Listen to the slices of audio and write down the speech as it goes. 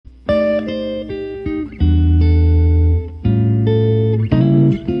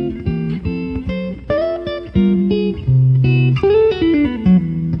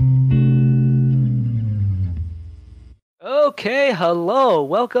Hello,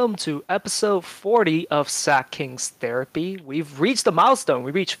 welcome to episode 40 of Sack King's Therapy. We've reached the milestone.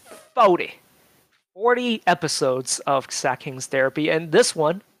 We reached 40 episodes of Sack King's Therapy, and this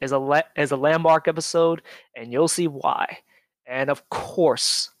one is a landmark episode, and you'll see why. And of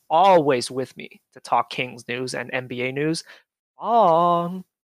course, always with me to talk Kings news and NBA news. On.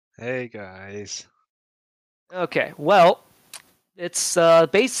 Hey guys. Okay, well, it's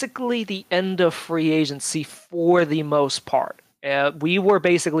basically the end of free agency for the most part. We were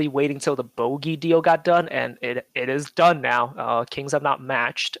basically waiting till the Bogey deal got done, and it is done now. Kings have not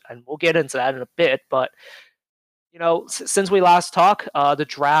matched, and we'll get into that in a bit. But since we last talked, the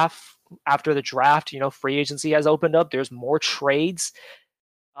draft after the draft, free agency has opened up. There's more trades.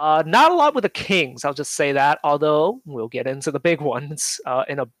 Not a lot with the Kings, I'll just say that. Although we'll get into the big ones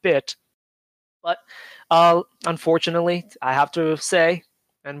in a bit. But unfortunately, I have to say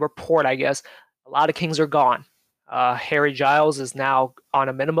and report, I guess, a lot of Kings are gone. Harry Giles is now on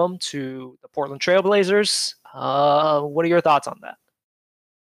a minimum to the Portland Trailblazers. What are your thoughts on that?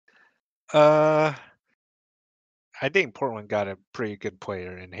 Uh I think Portland got a pretty good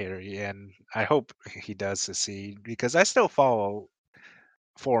player in Harry, and I hope he does succeed because I still follow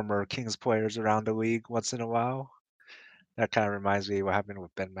former Kings players around the league once in a while. That kind of reminds me of what happened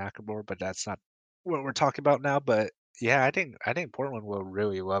with Ben McLemore, but that's not what we're talking about now. But yeah, I think Portland will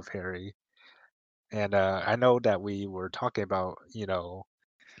really love Harry. And I know that we were talking about,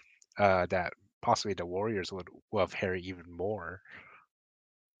 that possibly the Warriors would love Harry even more.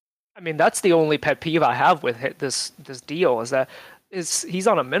 I mean, that's the only pet peeve I have with this deal is that he's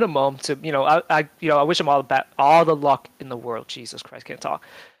on a minimum to I wish him all the luck in the world. Jesus Christ, can't talk.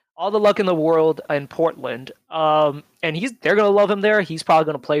 All the luck in the world in Portland. And they're gonna love him there. He's probably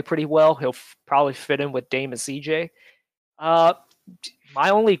gonna play pretty well. He'll probably fit in with Dame and CJ. Uh,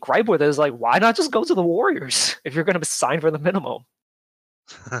 my only gripe with it is like, why not just go to the Warriors if you're gonna sign for the minimum?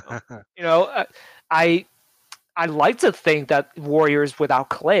 You know, I I like to think that Warriors without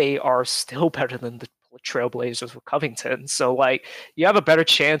Clay are still better than the Trailblazers with Covington. So like, you have a better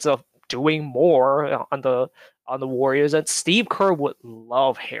chance of doing more on the Warriors. And Steve Kerr would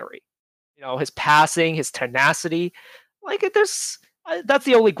love Harry. His passing, his tenacity. Like that's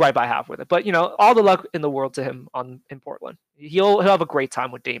the only gripe I have with it. But all the luck in the world to him in Portland. He'll have a great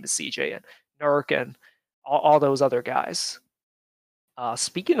time with Dame and CJ and Nurk and all those other guys.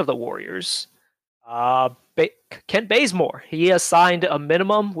 Speaking of the Warriors, uh, ba- Kent Bazemore, he has signed a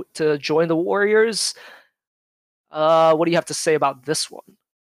minimum to join the Warriors. What do you have to say about this one?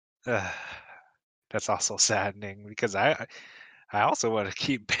 That's also saddening because I also want to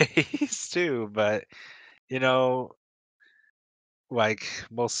keep pace too, but you know, like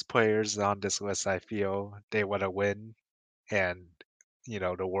most players on this list, I feel they want to win, and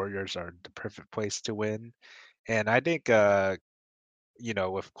the Warriors are the perfect place to win. And I think,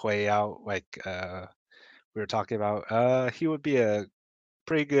 with Clay out, like we were talking about, he would be a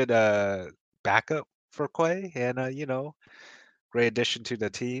pretty good backup for Clay, and great addition to the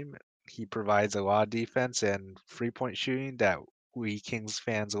team. He provides a lot of defense and 3-point shooting that we Kings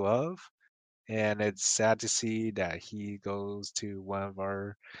fans love. And it's sad to see that he goes to one of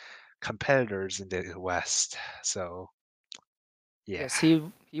our competitors in the West. So, yeah. Yes, he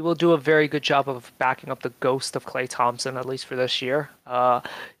will do a very good job of backing up the ghost of Clay Thompson, at least for this year.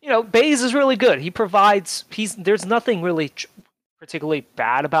 Baze is really good. There's nothing really particularly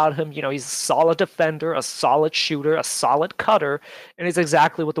bad about him. He's a solid defender, a solid shooter, a solid cutter, and he's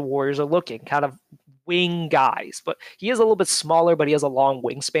exactly what the Warriors are looking, kind of wing guys. But he is a little bit smaller, but he has a long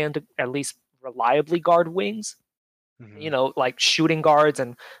wingspan to at least reliably guard wings. Hmm. Like shooting guards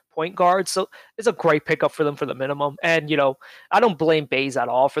and point guards. So it's a great pickup for them for the minimum. And I don't blame Baze at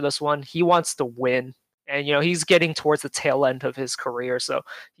all for this one. He wants to win. And he's getting towards the tail end of his career, so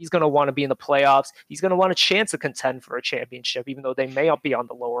he's going to want to be in the playoffs. He's going to want a chance to contend for a championship, even though they may not be on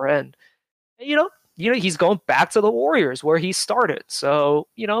the lower end. And, he's going back to the Warriors where he started. So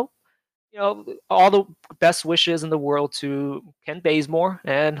all the best wishes in the world to Ken Bazemore,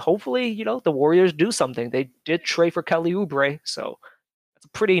 and hopefully, the Warriors do something. They did trade for Kelly Oubre, so it's a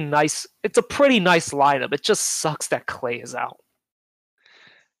pretty nice. It's a pretty nice lineup. It just sucks that Clay is out.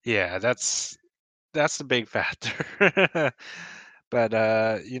 Yeah, that's the big factor. But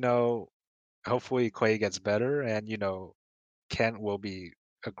hopefully Clay gets better, and Kent will be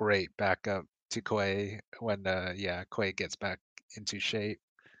a great backup to Clay when Clay gets back into shape.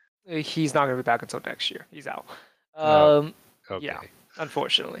 He's not going to be back until next year. He's out. Oh, Yeah, okay.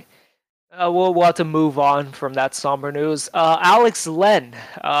 unfortunately. We'll have to move on from that somber news. Alex Len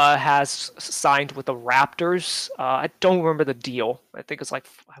has signed with the Raptors. I don't remember the deal. I think it's like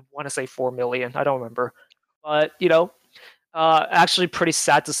I want to say 4 million. I don't remember, but Actually, pretty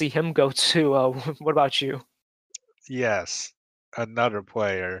sad to see him go too. What about you? Yes, another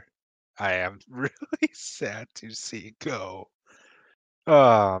player I am really sad to see go.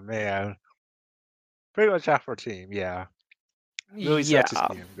 Oh man, pretty much half our team. Yeah, really sad to Yeah,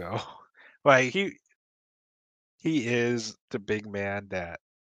 see him go. Like he is the big man that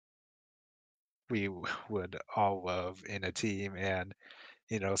would all love in a team, and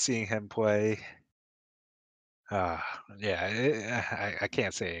seeing him play. Yeah, I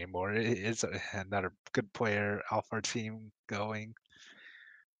can't say anymore. It's another good player off our team going.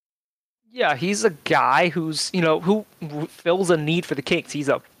 yeah, he's a guy who's who fills a need for the Kings. He's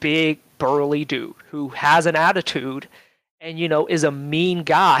a big burly dude who has an attitude, and is a mean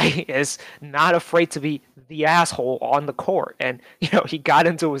guy. Is not afraid to be the asshole on the court. And he got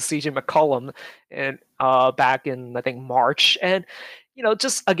into it with CJ McCollum and back in I think March. And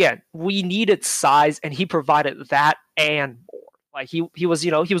just again, we needed size, and he provided that and more. Like he was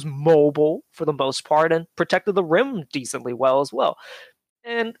he was mobile for the most part and protected the rim decently well as well.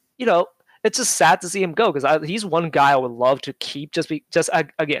 And it's just sad to see him go because he's one guy I would love to keep.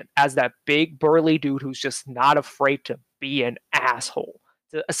 Again, as that big burly dude who's just not afraid to be an asshole,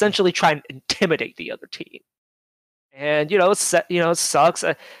 to essentially try and intimidate the other team. And it sucks.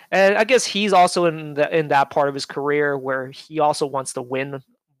 And I guess he's also in that part of his career where he also wants to win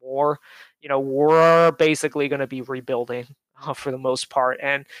more. We're basically going to be rebuilding for the most part,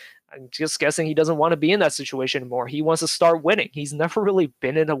 and I'm just guessing he doesn't want to be in that situation anymore. He wants to start winning. He's never really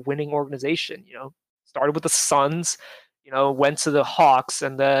been in a winning organization. Started with the Suns, went to the Hawks,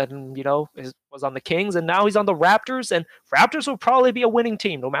 and then was on the Kings, and now he's on the Raptors. And Raptors will probably be a winning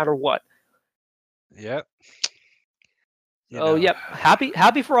team no matter what. Yep. You So know, yep,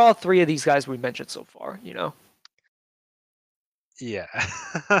 happy for all three of these guys we mentioned so far. yeah.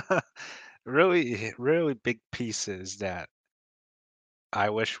 Really, really big pieces that I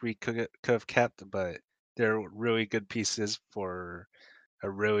wish we could have kept, but they're really good pieces for a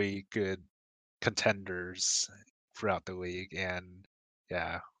really good contenders throughout the league. And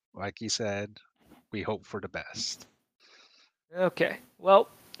yeah, like you said, we hope for the best. Okay, well,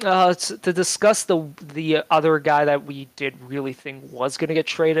 to discuss the other guy that we did really think was going to get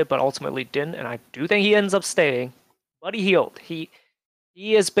traded, but ultimately didn't, and I do think he ends up staying. Buddy Hield, he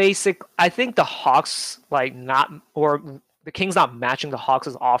is basic. I think the Hawks like not or the Kings not matching the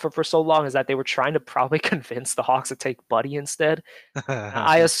Hawks' offer for so long is that they were trying to probably convince the Hawks to take Buddy instead.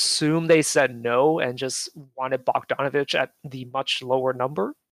 I assume they said no and just wanted Bogdanovich at the much lower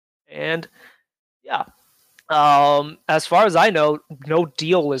number. And yeah, as far as I know, no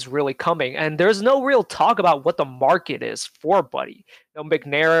deal is really coming, and there's no real talk about what the market is for Buddy.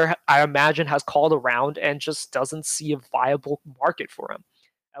 McNair, I imagine, has called around and just doesn't see a viable market for him.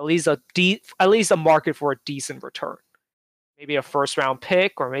 At least a market for a decent return. Maybe a first round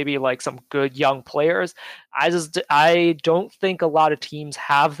pick or maybe like some good young players. I don't think a lot of teams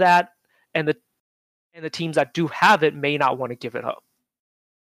have that, and the teams that do have it may not want to give it up.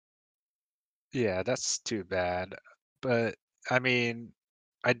 Yeah, that's too bad. But I mean,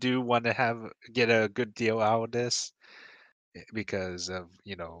 I do want to get a good deal out of this because of,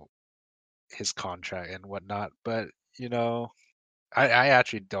 his contract and whatnot. But, you know, I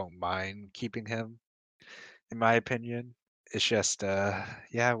actually don't mind keeping him, in my opinion. It's just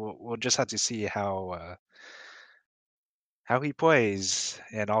yeah, we'll just have to see how he plays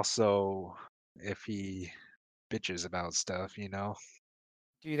and also if he bitches about stuff. Do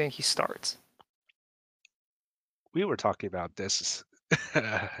you think he starts? We were talking about this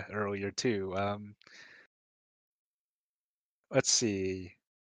earlier too. Let's see.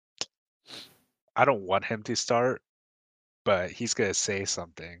 I don't want him to start, but he's gonna say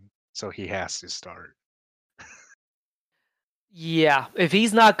something, so he has to start. Yeah, if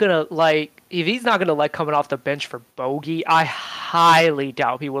he's not gonna like coming off the bench for Bogey, I highly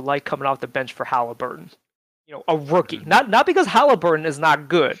doubt he would like coming off the bench for Halliburton. A rookie. Mhm. Not because Halliburton is not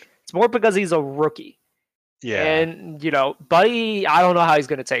good. It's more because he's a rookie. Yeah, And Buddy, I don't know how he's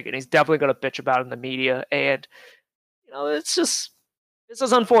gonna take it. He's definitely gonna bitch about it in the media, and it's just this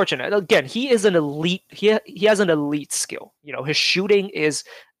is unfortunate. Again, he is an elite. He has an elite skill. His shooting is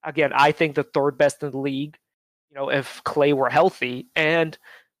again, I think the third best in the league. If Clay were healthy, and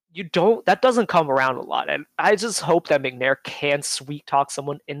that doesn't come around a lot. And I just hope that McNair can sweet talk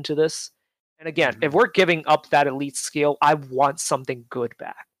someone into this. And again, if mhm, we're giving up that elite skill, I want something good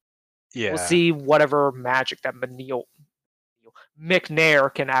back. We'll yeah. see whatever magic that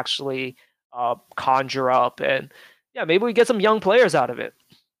McNair can actually conjure up, and yeah, maybe we get some young players out of it.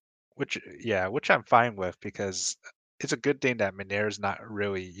 Which I'm fine with because it's a good thing that Miner's not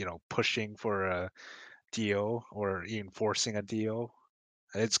really, pushing for a deal or even forcing a deal.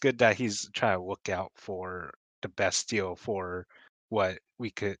 It's good that he's trying to look out for the best deal for what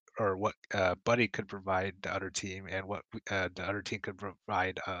we could or what Buddy could provide the other team and what the other team could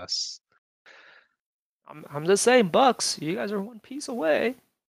provide us. I'm just saying, Bucks, you guys are one piece away.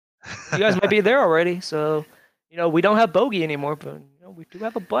 You guys might be there already. So, we don't have Bogey anymore, but we do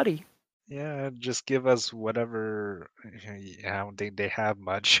have a Buddy. Yeah, just give us whatever. I don't think they have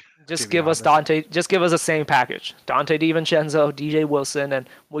much, to Just be give us honest. Dante. Just give us the same package: Dante DiVincenzo, DJ Wilson, and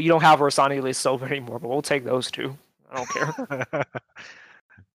well, you don't have Rossani Ilyasova anymore, but we'll take those two. I don't care.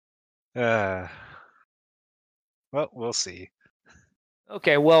 uh, well, we'll see.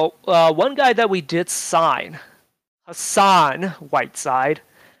 Okay, well, one guy that we did sign, Hassan Whiteside.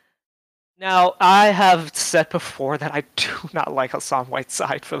 Now, I have said before that I do not like Hassan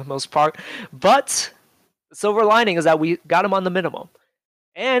Whiteside for the most part, but the silver lining is that we got him on the minimum.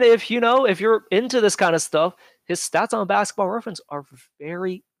 And if you're into this kind of stuff, his stats on Basketball Reference are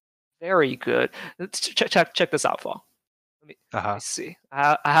very, very good. Check this out, Fall. Let me Uh-huh. see.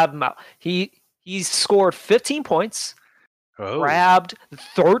 I have him out. He scored 15 points, Oh, grabbed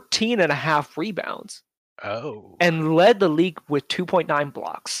 13 and a half rebounds, oh, and led the league with 2.9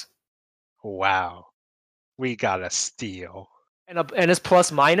 blocks. wow. We got a steal. And his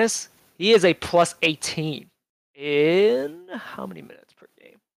plus minus, he is a plus 18 in how many minutes per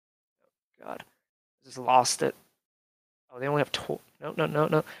game? Oh, God, I just lost it. Oh, they only have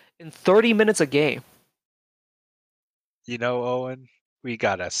no. In 30 minutes a game. You know, Owen, we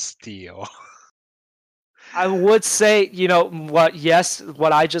got a steal. I would say, what? Yes,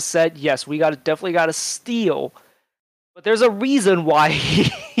 what I just said. Yes, we definitely got to steal, but there's a reason why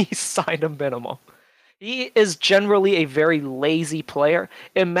he signed a minimum. He is generally a very lazy player.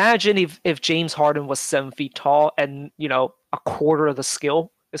 Imagine if James Harden was 7 feet tall and a quarter of the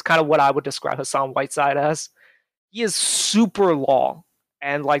skill is kind of what I would describe Hassan Whiteside as. He is super long,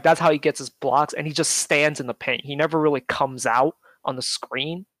 and like that's how he gets his blocks, and he just stands in the paint. He never really comes out on the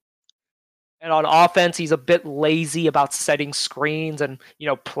screen. And on offense, he's a bit lazy about setting screens and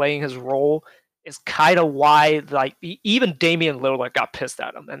playing his role. Is kind of why like even Damian Lillard got pissed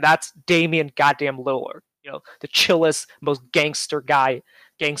at him, and that's Damian goddamn Lillard, the chillest, most gangster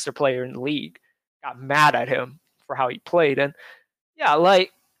player in the league, got mad at him for how he played. And yeah,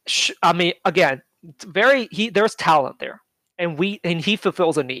 like I mean, again, there's talent there, and he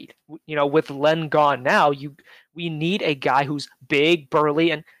fulfills a need. With Len gone now, we need a guy who's big,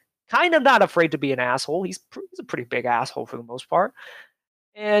 burly, and kind of not afraid to be an asshole. He's a pretty big asshole for the most part,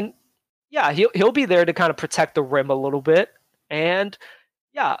 and yeah, he'll be there to kind of protect the rim a little bit, and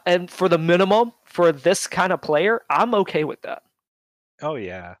yeah, and for the minimum for this kind of player, I'm okay with that. Oh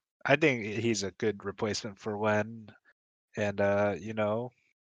yeah. I think he's a good replacement for Wen. And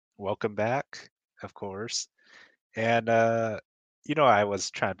welcome back, of course. And I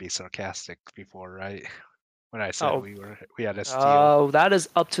was trying to be sarcastic before, right? When I said Oh, we had a steal. oh, that is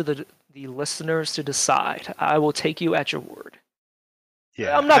up to the listeners to decide. I will take you at your word.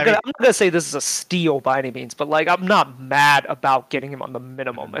 Yeah, I mean, I'm not gonna say this is a steal by any means, but like I'm not mad about getting him on the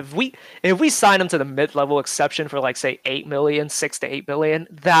minimum. mhm, If we sign him to the mid level exception for like say 8 million, 6 to 8 million,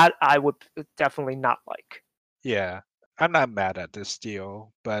 that I would definitely not like. yeah. I'm not mad at this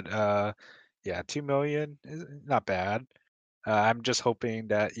deal, but yeah, 2 million is not bad. I'm just hoping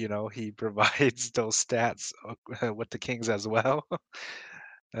that, he provides those stats with the Kings as well.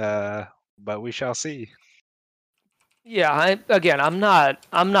 Uh, but we shall see. Yeah, I'm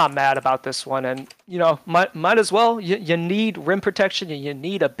not mad about this one, and might as well. You need rim protection and you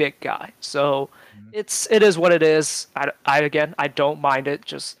need a big guy. So Mhm. it is what it is. I don't mind it.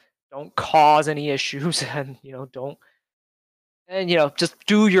 Just don't cause any issues, and don't and just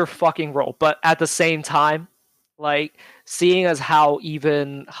do your fucking role. But at the same time, like seeing as how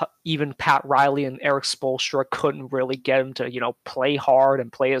even Pat Riley and Eric Spoelstra couldn't really get him to play hard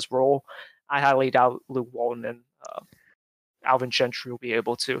and play his role, I highly doubt Luke Walton and Alvin Gentry will be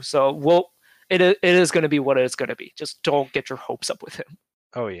able to. So it is going to be what it is going to be. Just don't get your hopes up with him.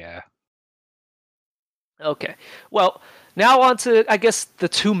 Oh yeah. Okay. Well, now on to I guess the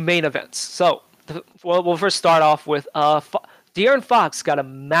two main events. So we'll first start off with De'Aaron Fox got a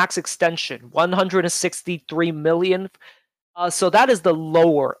max extension, 163 million. So that is the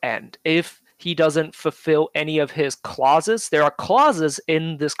lower end. If he doesn't fulfill any of his clauses, there are clauses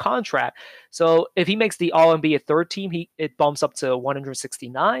in this contract. So if he makes the All NBA third team, it bumps up to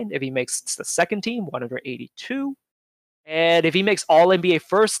 169. If he makes the second team, 182. And if he makes All NBA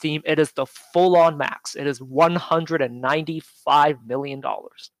first team, it is the full on max. It is $195 million,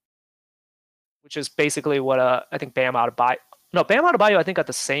 which is basically what I think Bam No, Bam Adebayo I think got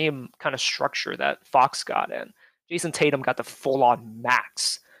the same kind of structure that Fox got in. Jason Tatum got the full on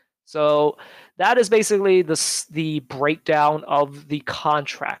max. So that is basically the breakdown of the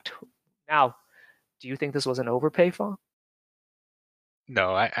contract. Now, do you think this was an overpay, Fong?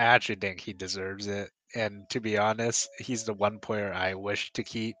 No, I actually think he deserves it. And to be honest, he's the one player I wish to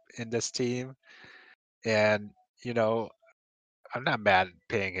keep in this team. And, you know, I'm not mad at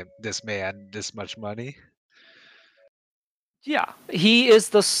paying him this man this much money. Yeah, he is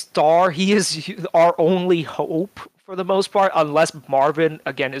the star. He is our only hope for the most part, unless Marvin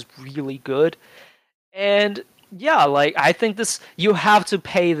again is really good. And yeah, like I think this you have to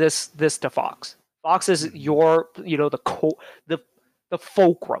pay this to Fox. Fox is Hmm. your the core the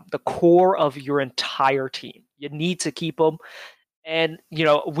fulcrum, the core of your entire team. You need to keep him, and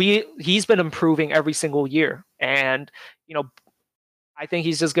he's been improving every single year, and you know I think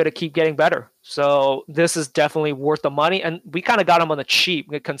he's just going to keep getting better. So this is definitely worth the money, and we kind of got him on the cheap,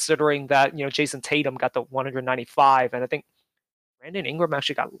 considering that Jason Tatum got the 195, and I think Brandon Ingram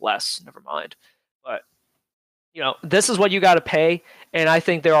actually got less. Never mind, but this is what you got to pay, and I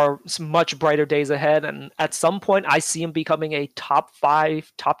think there are some much brighter days ahead. And at some point, I see him becoming a top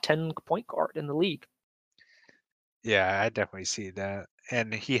 5, top 10 point guard in the league. Yeah, I definitely see that.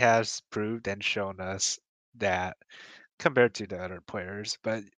 And he has proved and shown us that compared to the other players.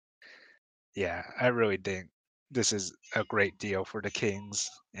 But yeah, I really think this is a great deal for the Kings.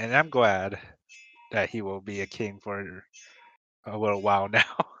 And I'm glad that he will be a king for a little while now.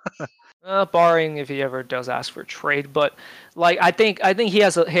 Barring if he ever does ask for a trade, but like I think he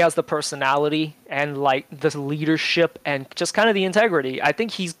has the personality and like the leadership and just kind of the integrity. I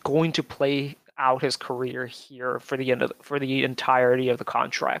think he's going to play out his career here for the entirety of the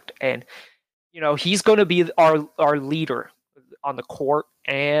contract, and he's going to be our leader on the court,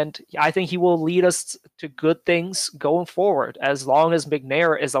 and I think he will lead us to good things going forward as long as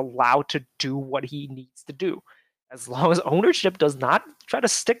McNair is allowed to do what he needs to do. As long as ownership does not try to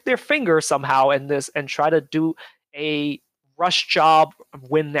stick their finger somehow in this and try to do a rush job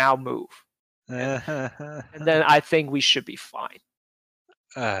win now move. And and then I think we should be fine.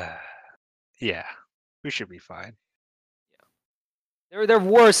 uh, yeah, we should be fine. There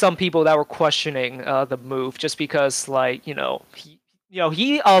were some people that were questioning the move just because like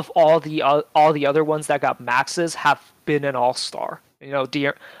he of all the other ones that got maxes have been an all-star.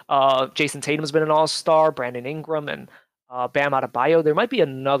 Jason Tatum's been an all-star, Brandon Ingram and Bam Adebayo. There might be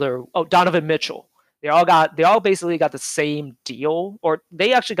another. Oh, Donovan Mitchell. They all basically got the same deal, or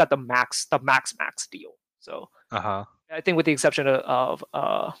they actually got the max deal. So Uh-huh. I think with the exception of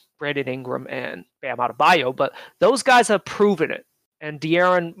Brandon Ingram and Bam Adebayo, but those guys have proven it. And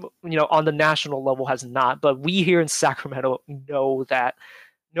De'Aaron, on the national level has not, but we here in Sacramento know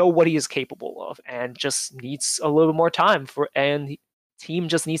what he is capable of, and just needs a little more time and the team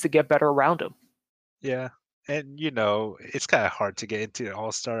just needs to get better around him Yeah. And it's kind of hard to get into an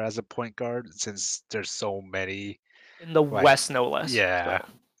all-star as a point guard since there's so many in the like West, no less. yeah, So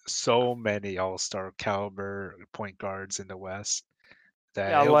so many all-star caliber point guards in the West that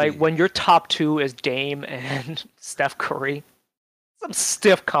yeah, it'll like be when your top two is Dame and Steph Curry, some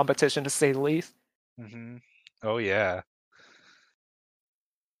stiff competition to say the least. hmm. Oh yeah.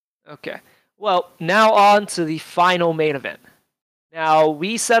 Okay. Well, now on to the final main event. Now,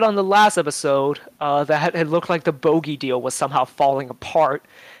 we said on the last episode that it looked like the bogey deal was somehow falling apart,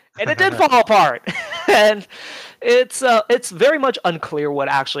 and it did fall apart. And it's very much unclear what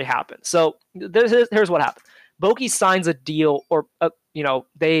actually happened. So here's what happened. Bogey signs a deal, or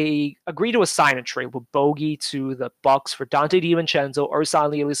they agree to a sign and trade with Bogey to the Bucks for Dante DiVincenzo,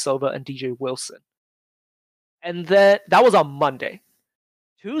 Ersan Ilyasova, and DJ Wilson. And then that was on Monday.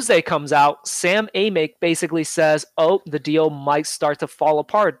 Tuesday comes out, Sam Amick basically says, oh, the deal might start to fall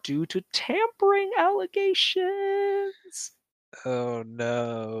apart due to tampering allegations. Oh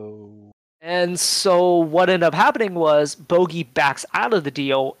no. And so what ended up happening was Bogey backs out of the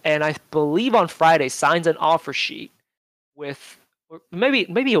deal, and I believe on Friday signs an offer sheet with, or maybe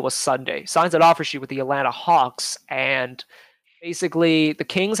it was Sunday, signs an offer sheet with the Atlanta Hawks, and basically the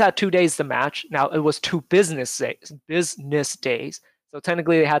Kings had 2 days to match. Now it was two business days, so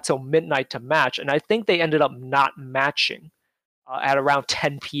technically they had till midnight to match, and I think they ended up not matching at around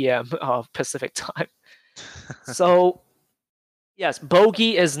 10 p.m. of Pacific time. So yes,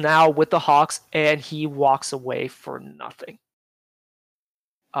 Bogey is now with the Hawks, and he walks away for nothing.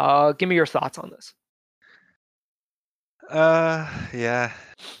 Give me your thoughts on this. Yeah.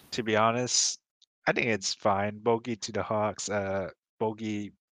 To be honest, I think it's fine. Bogey to the Hawks.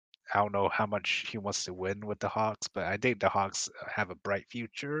 Bogey, I don't know how much he wants to win with the Hawks, but I think the Hawks have a bright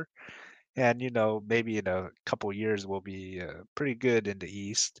future. And maybe in a couple years we'll be pretty good in the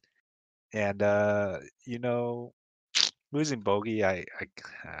East. And losing Bogey, I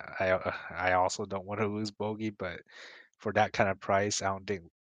also don't want to lose Bogey, but for that kind of price,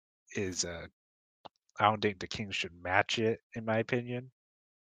 is I don't think the Kings should match it, in my opinion.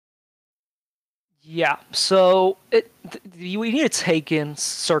 Yeah, so we need to take in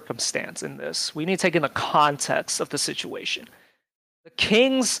circumstance in this. We need to take in the context of the situation. The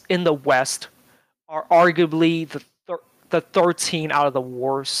Kings in the West are arguably the 13 out of the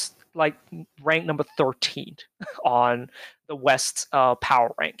worst, like ranked number 13 on the West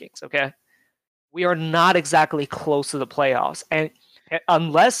power rankings. Okay, we are not exactly close to the playoffs, and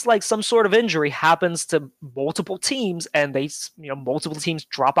unless like some sort of injury happens to multiple teams and multiple teams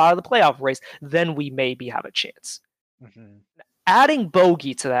drop out of the playoff race, then we maybe have a chance. Hmm. Adding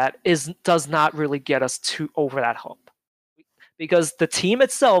Bogey to that does not really get us to over that hump because the team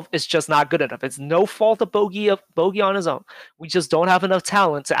itself is just not good enough. It's no fault of Bogey on his own. We just don't have enough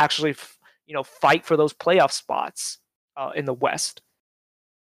talent to actually fight for those playoff spots in the West.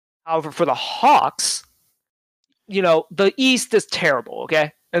 However, for the Hawks, the East is terrible,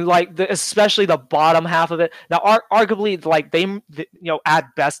 okay? And like especially the bottom half of it. Now, arguably, like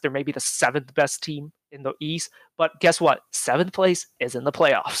at best, they're maybe the seventh best team in the East. But guess what? Seventh place is in the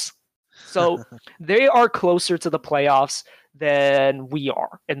playoffs, so they are closer to the playoffs than we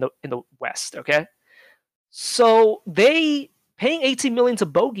are in the West. Okay, so they paying 18 million to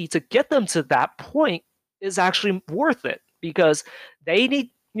Bogey to get them to that point is actually worth it because they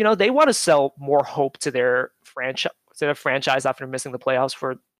need they want to sell more hope to their franchise after missing the playoffs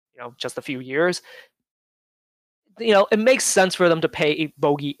for just a few years. It makes sense for them to pay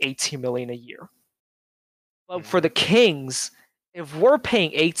Bogey 18 million a year. But for the Hmm. Kings, if we're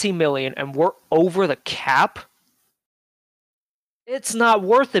paying 18 million and we're over the cap, it's not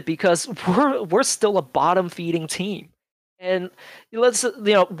worth it because we're still a bottom feeding team. And let's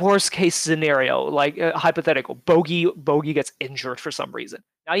worst case scenario, like hypothetical, Bogey gets injured for some reason.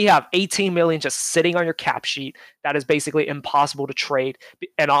 Now you have 18 million just sitting on your cap sheet that is basically impossible to trade,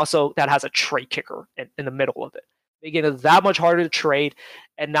 and also that has a trade kicker in the middle of it, making it that much harder to trade.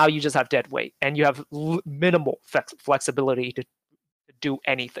 And now you just have dead weight, and you have minimal flexibility to do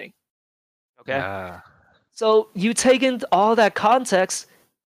anything. Okay, Ah, so you take into all that context.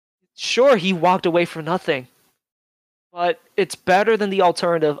 Sure, he walked away for nothing, but it's better than the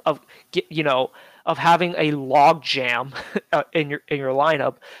alternative of of having a log jam in your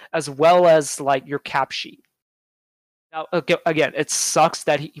lineup as well as like your cap sheet. Now again, it sucks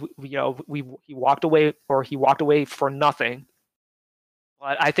that he walked away for nothing,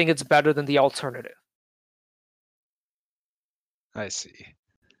 but I think it's better than the alternative. I see.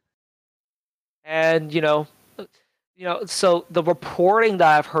 And so the reporting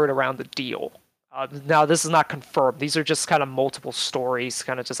that I've heard around the deal. Now this is not confirmed. These are just kind of multiple stories,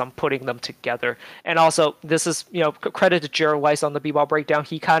 kind of just I'm putting them together. And also, this is credit to Jared Weiss on the B-ball breakdown.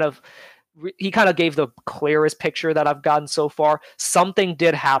 He kind of gave the clearest picture that I've gotten so far. Something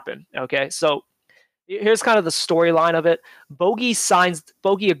did happen. Okay, so here's kind of the storyline of it. Bogey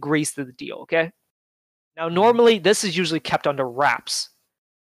agrees to the deal. Okay, now Hmm. normally this is usually kept under wraps.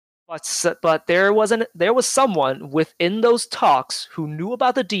 But there was someone within those talks who knew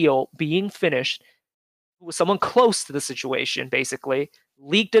about the deal being finished, who was someone close to the situation, basically,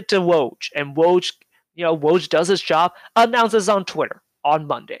 leaked it to Woj, and Woj does his job, announces on Twitter on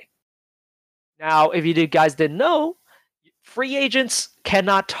Monday. Now, if you guys didn't know, free agents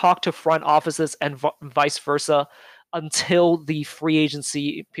cannot talk to front offices and vice versa until the free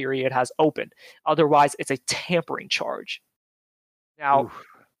agency period has opened. Otherwise, it's a tampering charge. Now, Oof.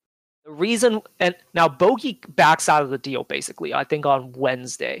 the reason, and now Bogey backs out of the deal basically, I think on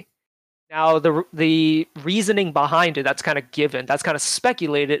Wednesday. Now the reasoning behind it that's kind of given, that's kind of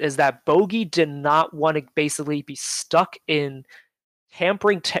speculated, is that Bogey did not want to basically be stuck in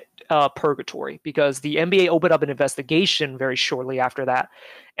tampering purgatory because the NBA opened up an investigation very shortly after that,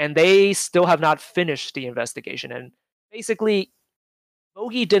 and they still have not finished the investigation. And basically,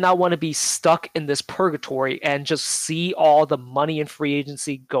 Bogey did not want to be stuck in this purgatory and just see all the money in free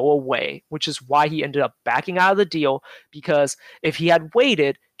agency go away, which is why he ended up backing out of the deal. Because if he had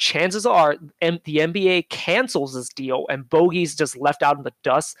waited, chances are the NBA cancels this deal and Bogey's just left out in the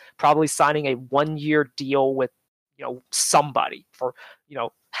dust, probably signing a 1-year deal with somebody for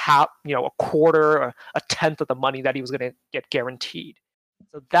half, a quarter or a tenth of the money that he was going to get guaranteed.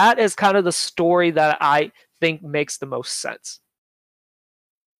 So that is kind of the story that I think makes the most sense,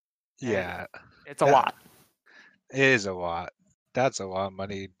 and Yeah, it's a that lot. is a lot. That's a lot of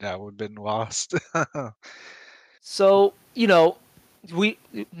money that would have been lost. So,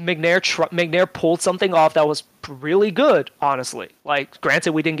 McNair pulled something off that was really good, honestly. Like,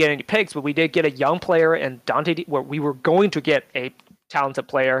 granted, we didn't get any picks, but we did get a young player and where we were going to get a talented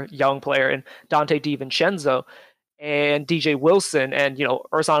player, young player, and Dante DiVincenzo and DJ Wilson, and Ersan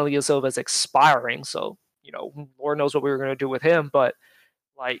Ilyasova is expiring, so Lord knows what we were going to do with him, but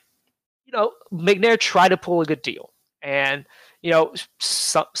like McNair tried to pull a good deal, and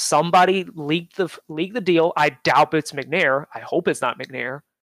somebody leaked the deal. I doubt it's McNair. I hope it's not McNair,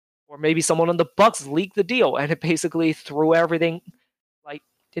 or maybe someone on the Bucks leaked the deal, and it basically threw everything like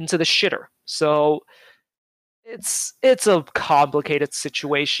into the shitter. So it's a complicated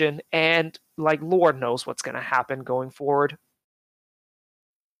situation, and like Lord knows what's going to happen going forward.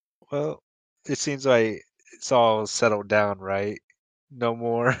 Well, it seems like it's all settled down, right? No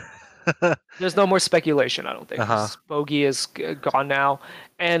more. There's no more speculation, I don't think. Uh-huh. Bogey is gone now.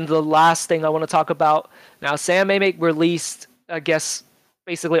 And the last thing I want to talk about now, Sam Amick released, I guess,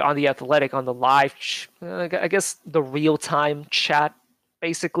 basically on The Athletic, on the live, I guess the real time chat,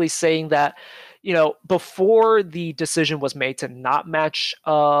 basically saying that, before the decision was made to not match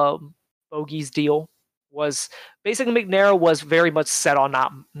Bogey's deal, was basically McNair was very much set on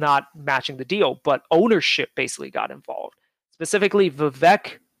not matching the deal, but ownership basically got involved. Specifically,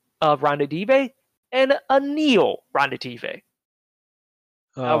 Vivek Ranadive and Anil Ranadive.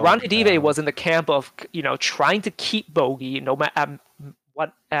 Oh Ranadive no. was in the camp of trying to keep Bogey no matter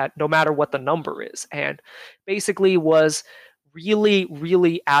what the number is, and basically was really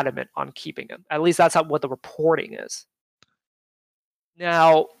really adamant on keeping him. At least that's what the reporting is.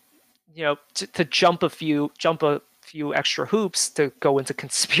 Now, to jump a few extra hoops to go into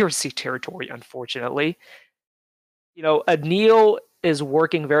conspiracy territory, unfortunately, Anil is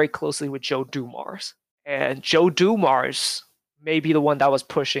working very closely with Joe Dumars, and Joe Dumars may be the one that was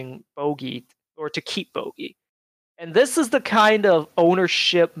pushing Bogey or to keep Bogey. And this is the kind of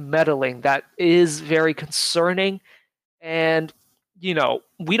ownership meddling that is very concerning. And we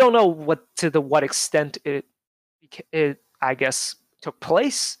don't know what extent it I guess took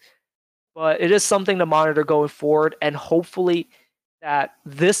place, but it is something to monitor going forward. And hopefully, that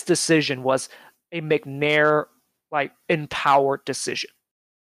this decision was a McNair empowered decision.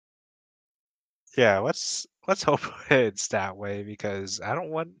 Yeah, let's hope it's that way because I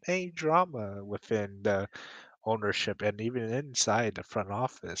don't want any drama within the ownership and even inside the front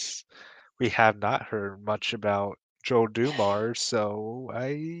office. We have not heard much about Joe Dumars, so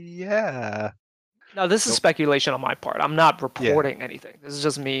yeah. Now, this is Nope. speculation on my part. I'm not Yeah. reporting anything. This is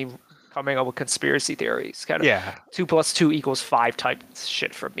just me coming up with conspiracy theories, kind of Yeah. 2 + 2 = 5 type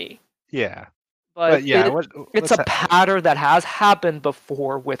shit for me. Yeah. But But yeah, it's let's a pattern that has happened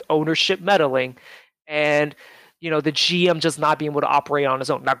before with ownership meddling, and the GM just not being able to operate on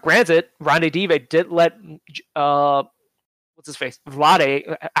his own. Now, granted, Ranadive did let what's his face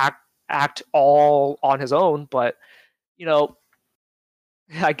Vlade act all on his own, but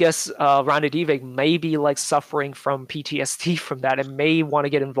I guess Ranadive may be suffering from PTSD from that and may want to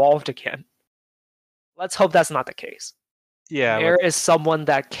get involved again. Let's hope that's not the case. yeah, Nair is someone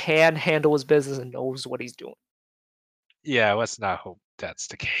that can handle his business and knows what he's doing. let's not hope that's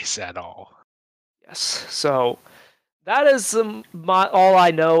the case at all. Yes. So that is all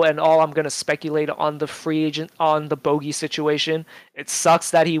I know and all I'm going to speculate on the free agent, on the Bogey situation. It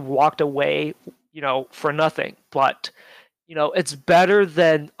sucks that he walked away, for nothing, but it's better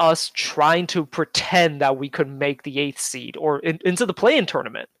than us trying to pretend that we could make the 8th seed or into the play-in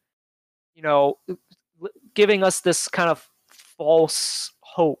tournament. Giving us this kind of false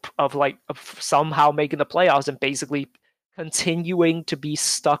hope of somehow making the playoffs and basically continuing to be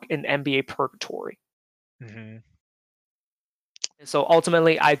stuck in NBA purgatory. Hmm. So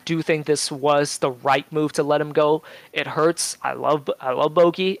ultimately, I do think this was the right move to let him go. It hurts. I love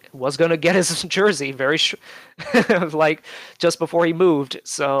Bogey. Was gonna get his jersey just before he moved.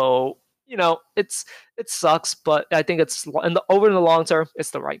 So it sucks, but I think it's over in the long term, it's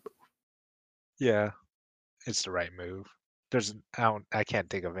the right move. Yeah, it's the right move. I can't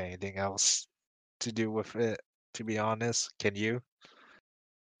think of anything else to do with it, to be honest. Can you?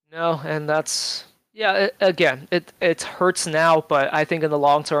 No, and that's again, it hurts now, but I think in the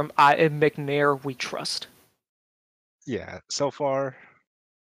long term, in McNair we trust. Yeah, so far,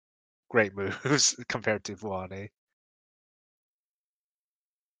 great moves compared to Vlade.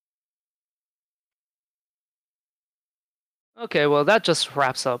 Okay, well that just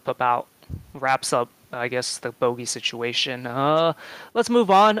wraps up I guess the Bogey situation. Let's move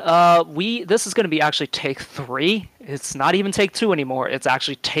on. This is going to be actually take 3. It's not even take 2 anymore. It's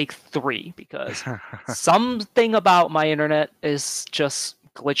actually take 3 because something about my internet is just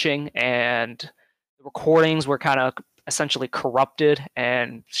glitching and the recordings were kind of essentially corrupted,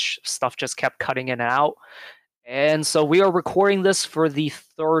 and stuff just kept cutting in and out. And so we are recording this for the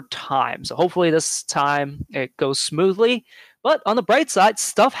third time. So hopefully this time it goes smoothly. But on the bright side,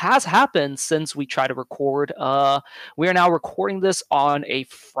 stuff has happened since we tried to record. We are now recording this on a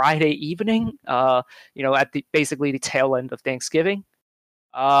Friday evening. At the basically the tail end of Thanksgiving.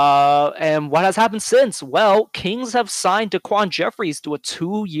 And what has happened since? Well, Kings have signed Daquan Jeffries to a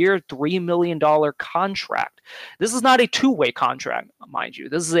 2-year, $3 million contract. This is not a two-way contract, mind you.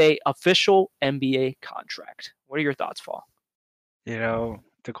 This is a official NBA contract. What are your thoughts, Fall?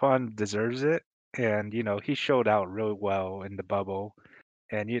 Daquan deserves it, and he showed out really well in the bubble,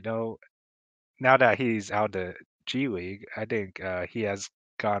 and now that he's out the G League, I think he has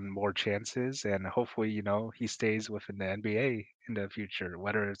gotten more chances, and hopefully, he stays within the NBA in the future,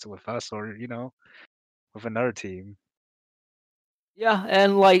 whether it's with us or with another team. Yeah,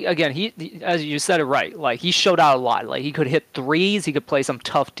 and like again, as you said it right, like he showed out a lot. Like he could hit threes, he could play some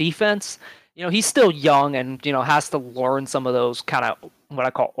tough defense. He's still young and has to learn some of those kind of what I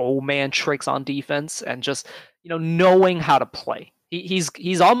call old man tricks on defense and just knowing how to play.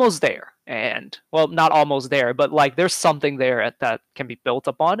 He's almost there, and well, not almost there, but like there's something there that can be built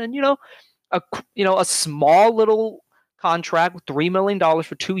upon, and a a small little contract with $3 million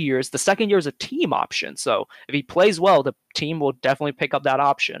for 2 years. The second year is a team option, so if he plays well, the team will definitely pick up that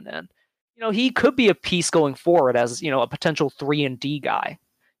option, and he could be a piece going forward as a potential 3-and-D guy.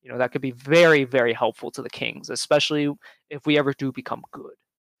 That could be very very helpful to the Kings, especially if we ever do become good.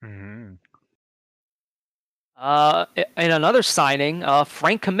 Hmm. In another signing,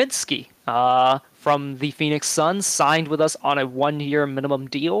 Frank Kaminsky from the Phoenix Suns signed with us on a 1-year minimum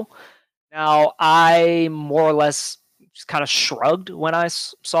deal. Now, I more or less just kind of shrugged when I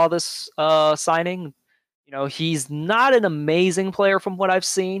saw this signing. He's not an amazing player from what I've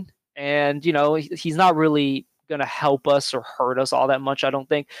seen, and he's not really gonna help us or hurt us all that much. I don't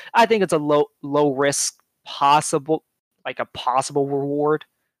think. I think it's a low risk possible, like a possible reward,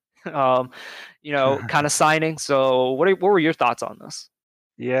 kind of signing. So, what were your thoughts on this?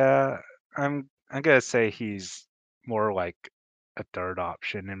 Yeah, I'm gonna say he's more like a third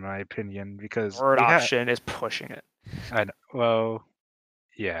option in my opinion because Third we had option is pushing it. I know, well,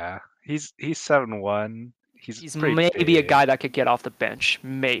 yeah, he's 7'1", he's He's pretty maybe a big, guy that could get off the bench,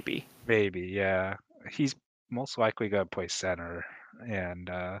 maybe. maybe, yeah. He's most likely gonna play center, and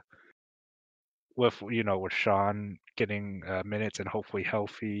with Sean getting minutes and hopefully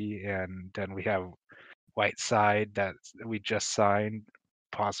healthy, and then we have Whiteside that we just signed,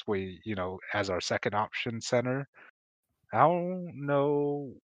 possibly as our second option center. I don't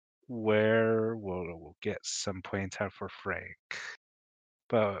know where we'll get some playing time for Frank,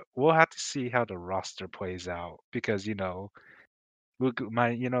 but we'll have to see how the roster plays out because we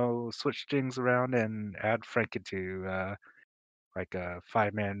might switch things around and add Frank into like a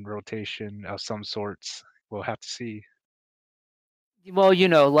 5-man rotation of some sorts. We'll have to see. Well,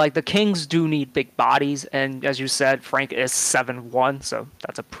 like the Kings do need big bodies, and as you said, Frank is 7'1", so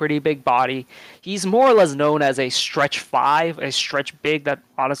that's a pretty big body. He's more or less known as a stretch five, a stretch big that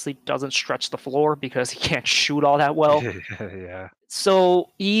honestly doesn't stretch the floor because he can't shoot all that well. Yeah.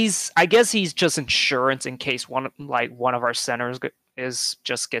 So I guess he's just insurance in case one of our centers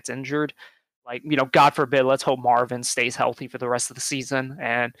just gets injured. Like, God forbid, let's hope Marvin stays healthy for the rest of the season.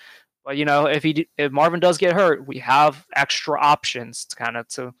 But if Marvin does get hurt, we have extra options to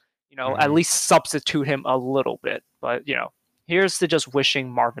at Hmm. least substitute him a little bit. But here's to just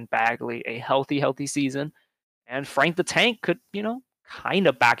wishing Marvin Bagley a healthy season, and Frank the Tank could kind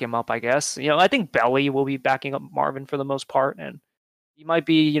of back him up, I guess. I think Belly will be backing up Marvin for the most part, and he might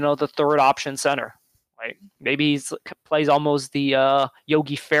be the third option center. Like maybe he plays almost the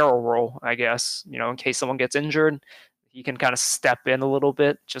Yogi Ferrell role, I guess. In case someone gets injured, he can kind of step in a little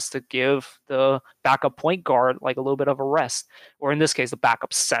bit just to give the backup point guard like a little bit of a rest, or in this case, the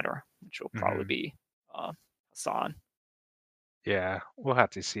backup center, which will probably Hmm. be Hassan. Yeah, we'll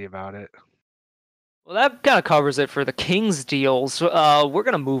have to see about it. Well, that kind of covers it for the Kings deals. We're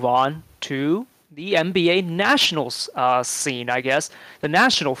gonna move on to the NBA Nationals scene, I guess, the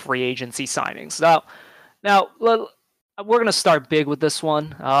national free agency signings. We're gonna start big with this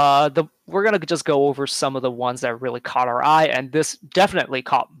one. We're gonna just go over some of the ones that really caught our eye, and this definitely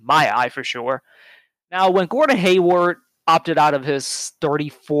caught my eye for sure. Now, when Gordon Hayward opted out of his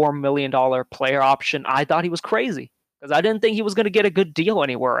 $34 million player option, I thought he was crazy because I didn't think he was gonna get a good deal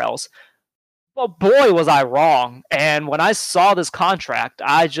anywhere else. Well, boy, was I wrong. And when I saw this contract,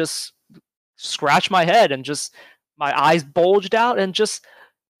 I just scratched my head and just my eyes bulged out and just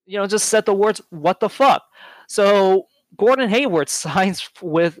said the words, "What the fuck?" So Gordon Hayward signs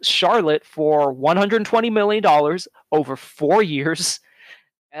with Charlotte for $120 million over 4 years.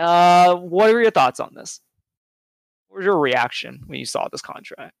 What are your thoughts on this? What was your reaction when you saw this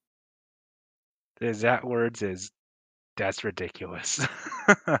contract? The exact words is that's ridiculous.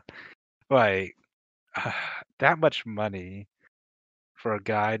 Like that much money for a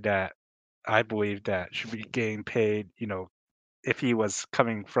guy that I believe that should be getting paid, if he was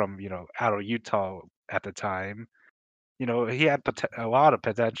coming from, out of Utah at the time. He had a lot of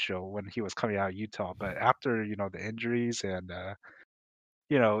potential when he was coming out of Utah, but after, the injuries and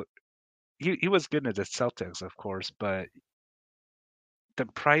you know, he was good at the Celtics, of course, but the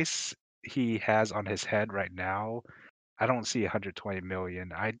price he has on his head right now, I don't see 120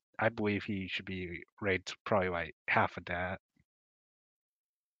 million. I believe he should be rated probably like half of that.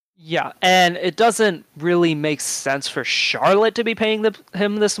 Yeah, and it doesn't really make sense for Charlotte to be paying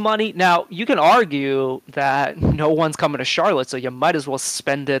him this money. Now, you can argue that no one's coming to Charlotte, so you might as well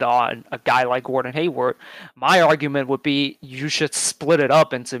spend it on a guy like Gordon Hayward. My argument would be you should split it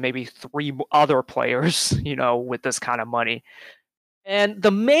up into maybe three other players, with this kind of money. And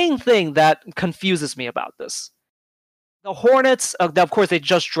the main thing that confuses me about this, the Hornets, of course, they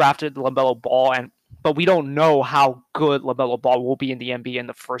just drafted LaMelo Ball, but we don't know how good LaMelo Ball will be in the NBA in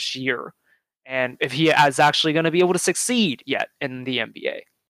the first year, and if he is actually going to be able to succeed yet in the NBA.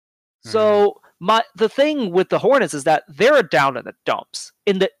 Mhm, So the thing with the Hornets is that they're down in the dumps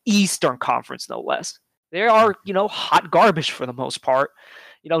in the Eastern Conference, no less. They are, mhm, hot garbage for the most part.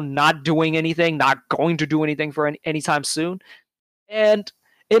 Not doing anything, not going to do anything for anytime soon. And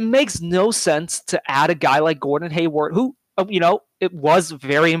it makes no sense to add a guy like Gordon Hayward, who, it was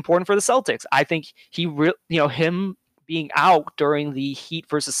very important for the Celtics. I think him being out during the Heat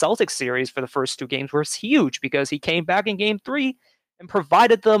versus Celtics series for the first two games was huge because he came back in game three and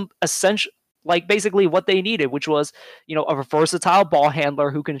provided them essential, like basically what they needed, which was, a versatile ball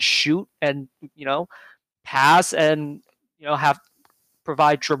handler who can shoot and, pass and, have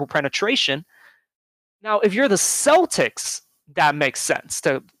provide dribble penetration. Now, if you're the Celtics, that makes sense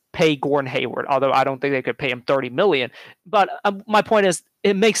to pay Gordon Hayward, although I don't think they could pay him 30 million. But my point is,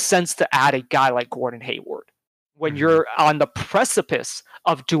 it makes sense to add a guy like Gordon Hayward when mhm. you're on the precipice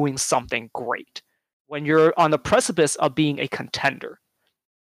of doing something great, when you're on the precipice of being a contender.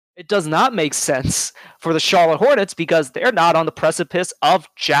 It does not make sense for the Charlotte Hornets because they're not on the precipice of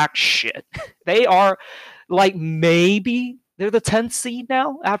jack shit. They are like maybe they're the 10th seed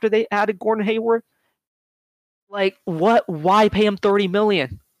now after they added Gordon Hayward. Like what? Why pay him 30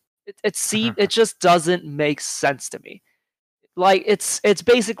 million? It just doesn't make sense to me. Like it's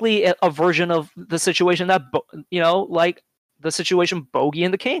basically a version of the situation that like the situation Bogey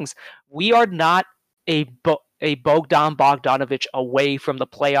and the Kings. We are not a Bogdan Bogdanovich away from the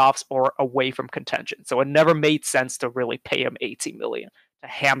playoffs or away from contention. So it never made sense to really pay him 18 million to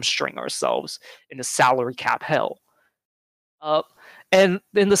hamstring ourselves in the salary cap hell. Uh, and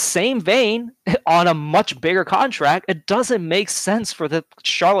in the same vein, on a much bigger contract, it doesn't make sense for the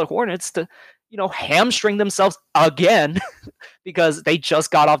Charlotte Hornets to, hamstring themselves again because they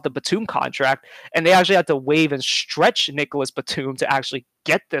just got off the Batum contract and they actually had to waive and stretch Nicholas Batum to actually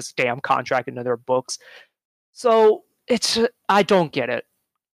get this damn contract into their books. So I don't get it.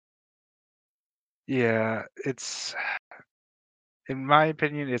 Yeah, in my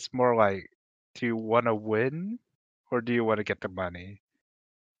opinion, it's more like, do you want to win or do you want to get the money?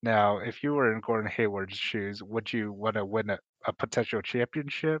 Now, if you were in Gordon Hayward's shoes, would you want to win a potential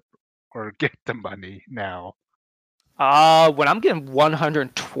championship or get the money now? When I'm getting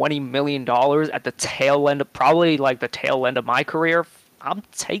 $120 million at the tail end, probably like the tail end of my career, I'm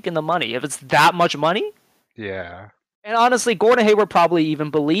taking the money. If it's that much money, Yeah. and honestly, Gordon Hayward probably even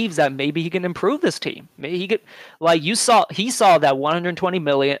believes that maybe he can improve this team. Maybe he could, like he saw that 120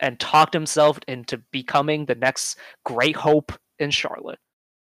 million and talked himself into becoming the next great hope in Charlotte.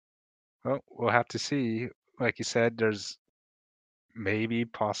 Well, we'll have to see. Like you said, there's maybe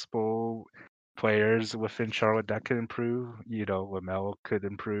possible players within Charlotte that could improve. Lamelo could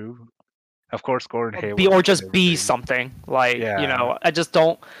improve. Of course, Gordon Hayward Or and just be everything. something like Yeah. I just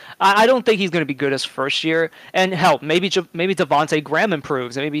don't. I don't think he's going to be good his first year. And hell, maybe Devonte Graham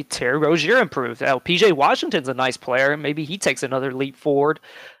improves, and maybe Terry Rozier improves. Hell, PJ Washington's a nice player. Maybe he takes another leap forward.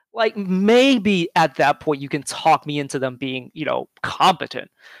 Like maybe at that point you can talk me into them being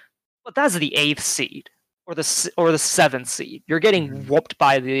competent. But that's the eighth seed or the seventh seed. You're getting Hmm. whooped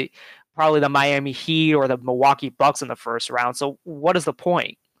by probably the Miami Heat or the Milwaukee Bucks in the first round. So what is the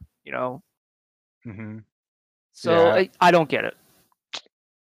point? You know. Hmm. So Yeah. I don't get it.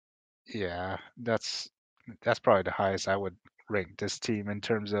 Yeah. That's probably the highest I would rank this team in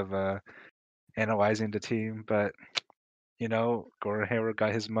terms of analyzing the team. But Gordon Hayward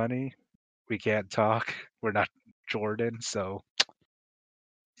got his money. We can't talk. We're not Jordan, so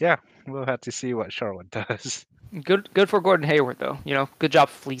yeah, we'll have to see what Charlotte does. Good for Gordon Hayward though. Good job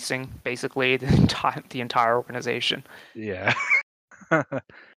fleecing basically the entire organization. Yeah.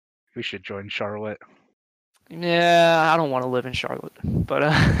 We should join Charlotte. Yeah, I don't want to live in Charlotte, but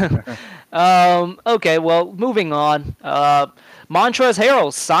okay. Well, moving on. Montrezl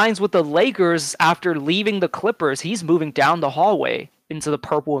Harrell signs with the Lakers after leaving the Clippers. He's moving down the hallway into the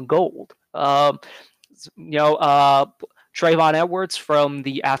purple and gold. Trayvon Edwards from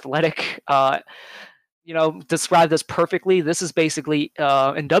the Athletic, described this perfectly. This is basically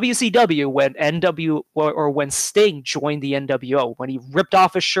in WCW when or when Sting joined the NWO, when he ripped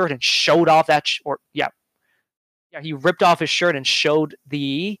off his shirt and showed off he ripped off his shirt and showed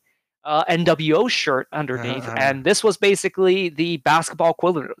the NWO shirt underneath, Uh, and this was basically the basketball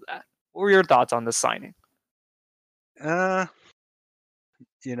equivalent of that. What were your thoughts on this signing? uh,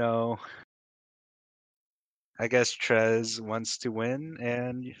 you know, I guess Trez wants to win,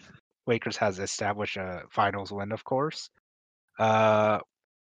 and Lakers has established a finals win, of course. Uh,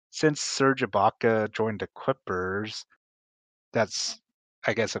 since Serge Ibaka joined the Clippers, that's,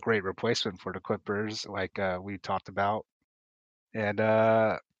 I guess, a great replacement for the Clippers, like we talked about. And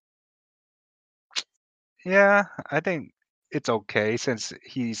yeah, I think it's okay since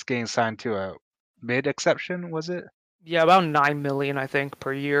he's getting signed to a mid exception, was it? Yeah, about 9 million, I think,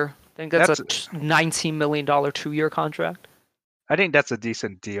 per year. I think that's a That's $19 million 2-year contract. I think that's a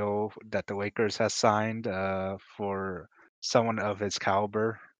decent deal that the Lakers has signed for someone of his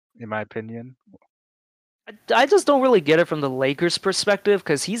caliber, in my opinion. I just don't really get it from the Lakers' perspective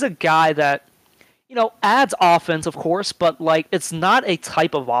because he's a guy that adds offense, of course, but like it's not a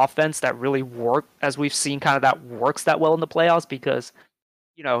type of offense that really work as we've seen kind of that works that well in the playoffs because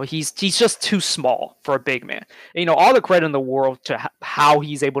he's just too small for a big man. And, all the credit in the world to how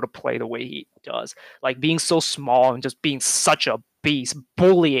he's able to play the way he does, like being so small and just being such a beast,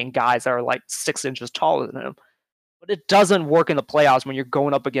 bullying guys that are like 6 inches taller than him. But it doesn't work in the playoffs when you're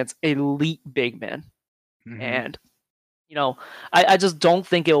going up against elite big men. Hmm. And you know, I just don't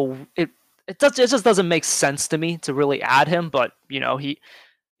think it just doesn't make sense to me to really add him. But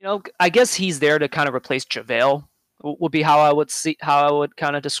I guess he's there to kind of replace JaVale would be how I would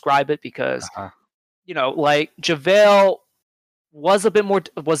kind of describe it because Uh-huh. like JaVale was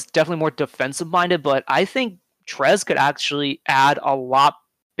definitely more defensive minded, but I think Trez could actually add a lot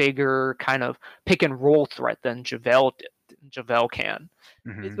bigger kind of pick and roll threat than JaVale can.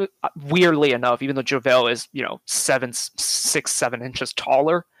 Hmm. Weirdly enough, even though JaVale is 7'6", 7 inches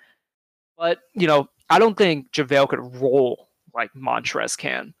taller, but I don't think JaVale could roll like Montrez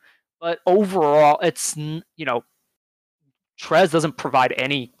can. But overall, Trez doesn't provide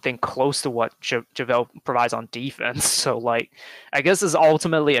anything close to what JaVale provides on defense. So like, I guess is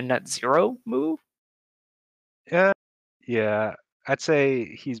ultimately a net zero move. Yeah, yeah. I'd say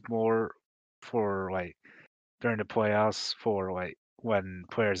he's more for like during the playoffs for like when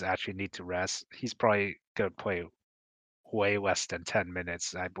players actually need to rest. He's probably gonna play way less than 10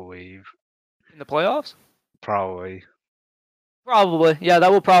 minutes, I believe. In the playoffs. Probably. Probably, yeah,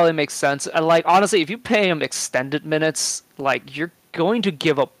 that would probably make sense. And like honestly, if you pay him extended minutes, like you're going to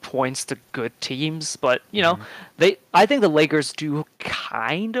give up points to good teams. But Hmm. I think the Lakers do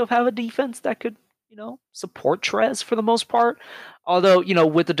kind of have a defense that could support Trez for the most part. Although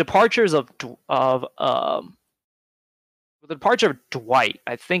with the departures with the departure of Dwight,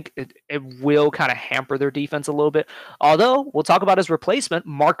 I think it will kind of hamper their defense a little bit. Although we'll talk about his replacement,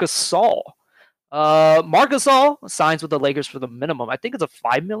 Marcus Saul. Marcus All signs with the Lakers for the minimum. I think it's a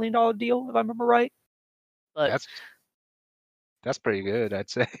 $5 million deal, if I remember right. But That's that's pretty good, I'd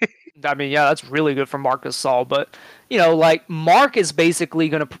say. I mean, yeah, that's really good for Marcus Saul. But like Mark is basically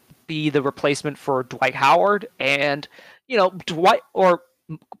going to be the replacement for Dwight Howard, and Dwight or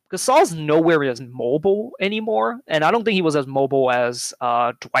Gasol's nowhere as mobile anymore, and I don't think he was as mobile as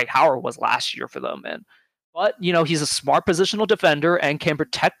Dwight Howard was last year for them. And but he's a smart positional defender and can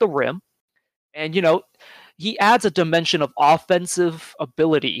protect the rim. And he adds a dimension of offensive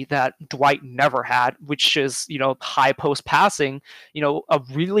ability that Dwight never had, which is high post passing, a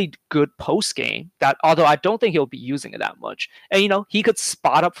really good post game that although I don't think he'll be using it that much. And he could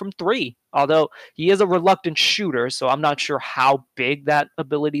spot up from 3, although he is a reluctant shooter, so I'm not sure how big that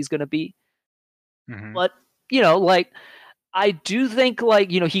ability is going to be. Hmm. But like I do think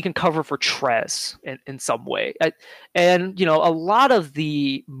like he can cover for Trez in some way, and a lot of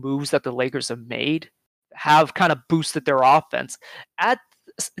the moves that the Lakers have made have kind of boosted their offense at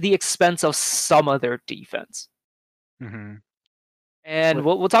the expense of some of their defense. Hmm. And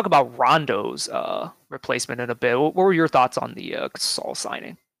What we'll talk about Rondo's replacement in a bit. What were your thoughts on the Gasol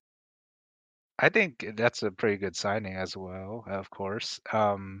signing? I think that's a pretty good signing as well, of course.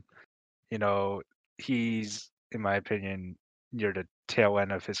 You know, he's, in my opinion, near the tail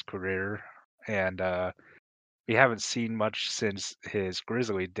end of his career, and we haven't seen much since his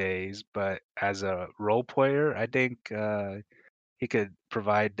Grizzly days. But as a role player, I think he could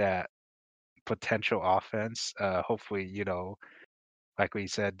provide that potential offense. Hopefully, like we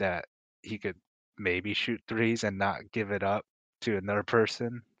said, that he could maybe shoot threes and not give it up to another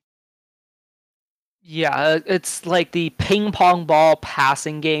person. Yeah, it's like the ping pong ball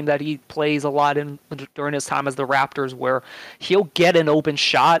passing game that he plays a lot in during his time as the Raptors, where he'll get an open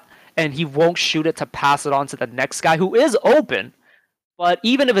shot and he won't shoot it to pass it on to the next guy who is open. But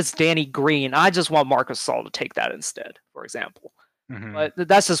even if it's Danny Green, I just want Marcus Gasol to take that instead, for example. Hmm. But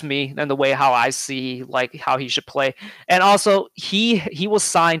that's just me and the way how I see like how he should play. And also he was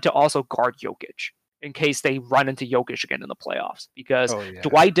signed to also guard Jokic in case they run into Jokic again in the playoffs because Oh yeah.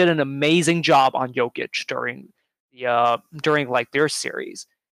 Dwight did an amazing job on Jokic during like their series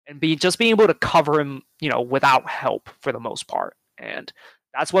and being able to cover him, without help for the most part. And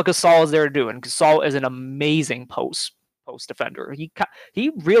that's what Gasol is there to do. And Gasol is an amazing post defender.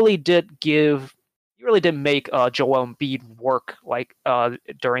 He really did give he really didn't make Joel Embiid work like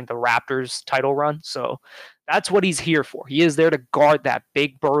during the Raptors title run. So that's what he's here for. He is there to guard that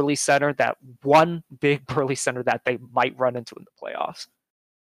big burly center, that one big burly center that they might run into in the playoffs.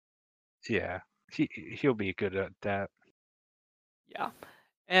 Yeah. He'll be good at that. Yeah.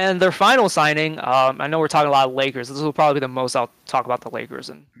 And their final signing, I know we're talking a lot of Lakers. This will probably be the most I'll talk about the Lakers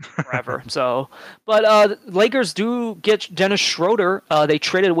in forever. So, but Lakers do get Dennis Schroeder. They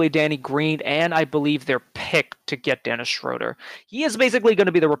traded away Danny Green and I believe their pick to get Dennis Schroeder. He is basically going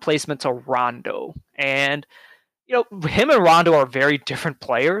to be the replacement to Rondo. And him and Rondo are very different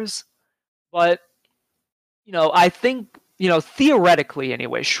players, but I think theoretically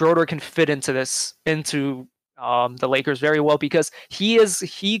anyway, Schroeder can fit into the Lakers very well because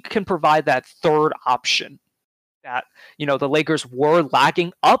he can provide that third option that the Lakers were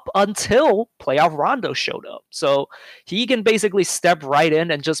lacking up until playoff Rondo showed up. So he can basically step right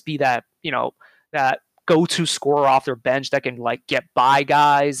in and just be that go-to scorer off their bench that can like get by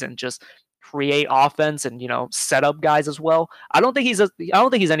guys and just create offense and set up guys as well. I don't think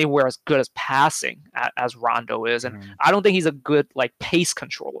he's anywhere as good as passing as Rondo is, and Mhm. I don't think he's a good like pace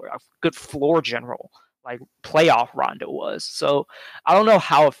controller, a good floor general like playoff Rondo was. So I don't know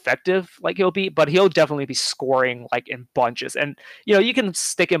how effective like he'll be, but he'll definitely be scoring like in bunches. And you can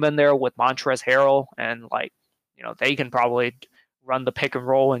stick him in there with Montrezl Harrell, and like they can probably run the pick and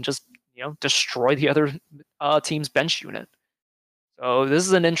roll and just destroy the other team's bench unit. So this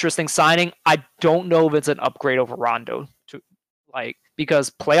is an interesting signing. I don't know if it's an upgrade over Rondo to because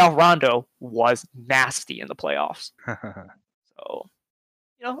playoff Rondo was nasty in the playoffs. So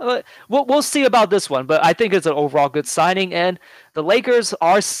we'll see about this one, but I think it's an overall good signing, and the Lakers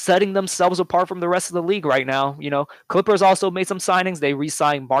are setting themselves apart from the rest of the league right now. Clippers also made some signings. They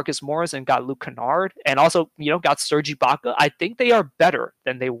re-signed Marcus Morris and got Luke Kennard, and also got Serge Ibaka. I think they are better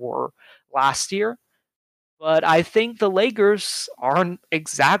than they were last year, but I think the Lakers aren't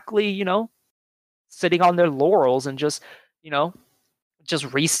exactly sitting on their laurels and you know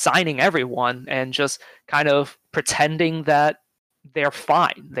just re-signing everyone and just kind of pretending that they're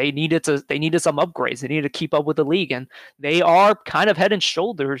fine. They needed some upgrades. They needed to keep up with the league, and they are kind of head and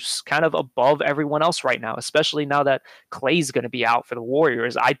shoulders kind of above everyone else right now, especially now that Clay's going to be out for the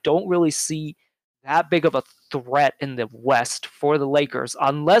Warriors. I don't really see that big of a threat in the West for the Lakers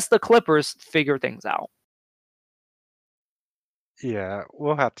unless the Clippers figure things out. Yeah,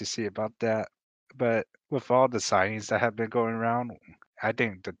 we'll have to see about that. But with all the signings that have been going around, I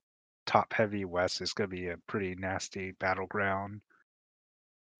think the top heavy West is going to be a pretty nasty battleground.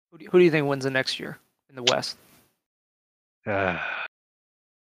 Who do you think wins the next year in the West? Uh,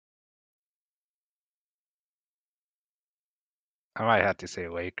 I might have to say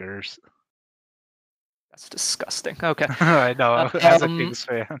Lakers. That's disgusting. Okay. I know, as a Um, Kings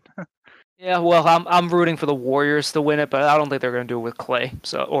fan. Yeah, well, I'm rooting for the Warriors to win it, but I don't think they're going to do it with Clay,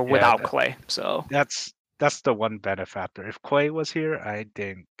 or Yeah, without Clay. So that's the one benefactor. If Clay was here, I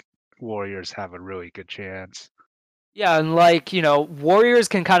think Warriors have a really good chance. yeah, and like Warriors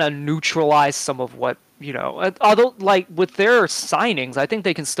can kind of neutralize some of what although like with their signings, I think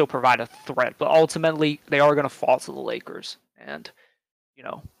they can still provide a threat, but ultimately they are going to fall to the Lakers, and you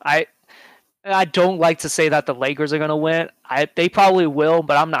know I I don't like to say that the Lakers are going to win. They probably will,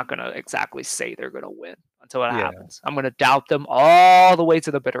 but I'm not going to exactly say they're going to win until it Yeah. happens. I'm going to doubt them all the way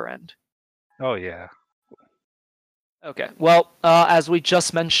to the bitter end. Oh yeah. Okay. Well, as we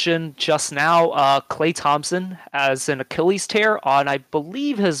just mentioned just now, Klay Thompson has an Achilles tear on, I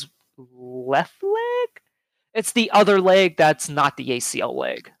believe, his left leg. It's the other leg that's not the ACL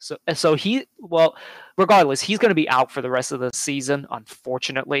leg. So well, regardless, he's going to be out for the rest of the season,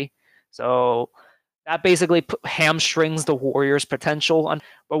 unfortunately. So that basically hamstrings the Warriors' potential.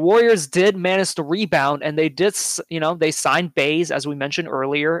 But Warriors did manage to rebound, and they did, they signed Bays, as we mentioned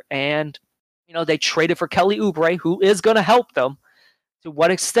earlier, and they traded for Kelly Oubre, who is going to help them. To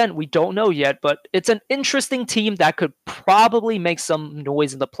what extent, we don't know yet, but it's an interesting team that could probably make some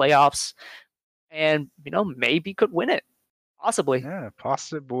noise in the playoffs and, maybe could win it, possibly. Yeah,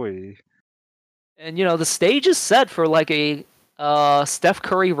 possibly. And, the stage is set for like a Steph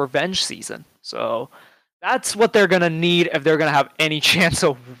Curry revenge season. So that's what they're going to need if they're going to have any chance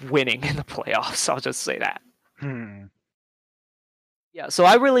of winning in the playoffs. I'll just say that. Hmm. Yeah, so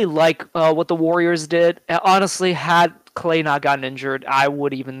I really like what the Warriors did. Honestly, had Clay not gotten injured, I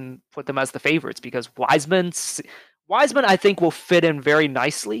would even put them as the favorites because Wiseman, I think, will fit in very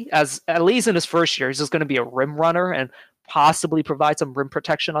nicely. As at least in his first year, he's just going to be a rim runner and possibly provide some rim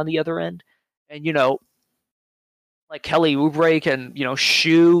protection on the other end. And like Kelly Oubre can,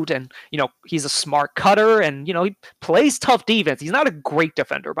 shoot and, he's a smart cutter and, he plays tough defense. He's not a great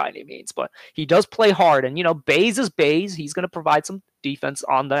defender by any means, but he does play hard. And, Bays is Bays. He's going to provide some defense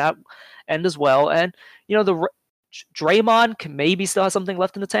on that end as well. And, the Draymond can maybe still have something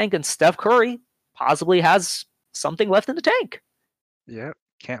left in the tank, and Steph Curry possibly has something left in the tank. Yep.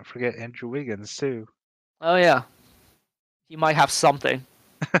 Can't forget Andrew Wiggins too. Oh, yeah. He might have something.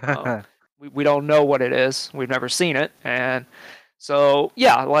 We don't know what it is. We've never seen it. And so,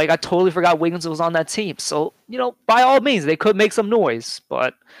 yeah, like I totally forgot Wiggins was on that team. So, by all means, they could make some noise.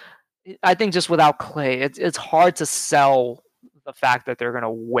 But I think just without Clay, it's hard to sell the fact that they're going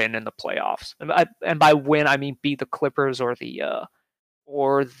to win in the playoffs. And by win, I mean beat the Clippers or the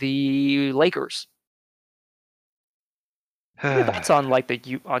Lakers. What are your thoughts on like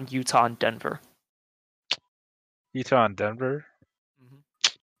on Utah and Denver? Utah and Denver.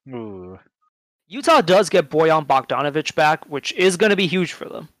 Ooh. Utah does get Bojan Bogdanovic back, which is going to be huge for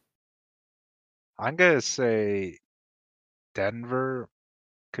them. I'm gonna say Denver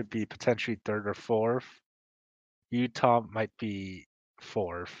could be potentially third or fourth. Utah might be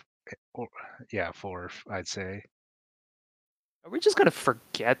fourth. Or, yeah, fourth, I'd say. Are we just gonna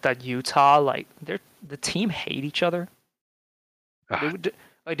forget that Utah, like, the team hate each other?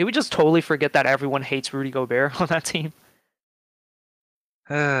 Did we just totally forget that everyone hates Rudy Gobert on that team?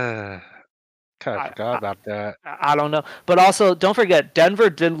 Kind of forgot about that. I don't know. But also, don't forget,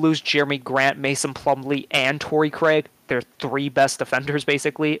 Denver did lose Jeremy Grant, Mason Plumlee, and Torrey Craig. Their three best defenders,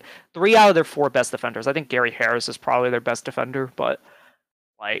 basically. 3 out of their 4 best defenders. I think Gary Harris is probably their best defender, but,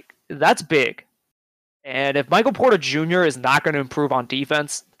 like, that's big. And if Michael Porter Jr. is not going to improve on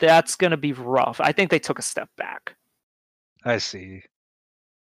defense, that's going to be rough. I think they took a step back. I see.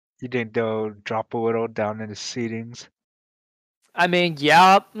 You think they'll drop a little down in the seedings? I mean,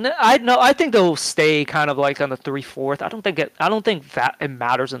 yeah, I think they'll stay kind of like on the 3/4. I don't think that it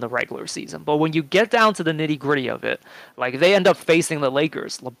matters in the regular season. But when you get down to the nitty gritty of it, like they end up facing the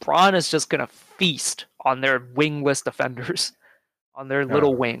Lakers, LeBron is just gonna feast on their wingless defenders, on their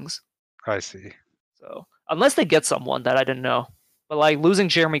little wings. I see. So unless they get someone that I didn't know, but like losing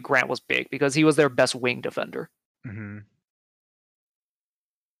Jeremy Grant was big because he was their best wing defender. Mm-hmm.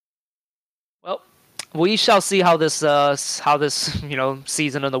 Well, we shall see how this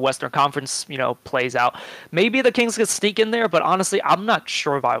season in the Western Conference plays out. Maybe the Kings could sneak in there, but honestly, I'm not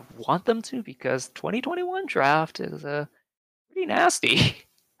sure if I want them to because 2021 draft is pretty nasty.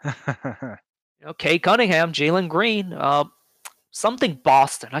 Kay Cunningham, Jalen Green, something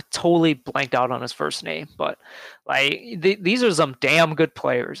Boston. I totally blanked out on his first name, but like these are some damn good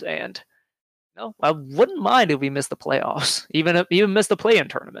players, and I wouldn't mind if we missed the playoffs, even missed the play-in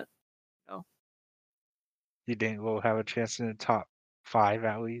tournament. You think we'll have a chance in the top 5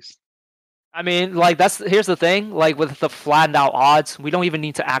 at least? I mean, like here's the thing. Like with the flattened out odds, we don't even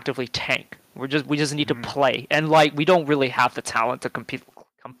need to actively tank. We just need to play, and like we don't really have the talent to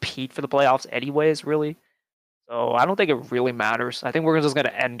compete for the playoffs, anyways. Really, so I don't think it really matters. I think we're just gonna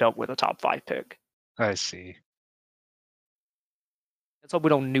end up with a top 5 pick. I see. Let's hope we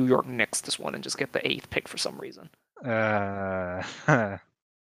don't New York Knicks this one and just get the 8th pick for some reason.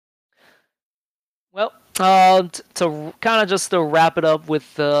 Well, to kind of just to wrap it up with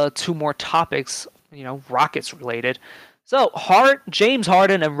 2 more topics, Rockets related. So, James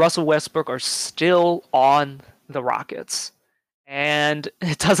Harden and Russell Westbrook are still on the Rockets, and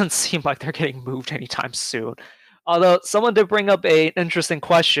it doesn't seem like they're getting moved anytime soon. Although someone did bring up an interesting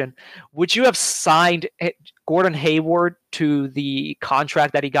question: would you have signed Gordon Hayward to the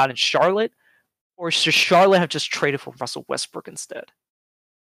contract that he got in Charlotte, or should Charlotte have just traded for Russell Westbrook instead?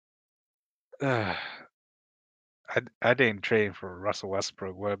 I I think trading for Russell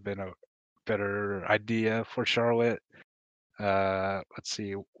Westbrook would have been a better idea for Charlotte. Let's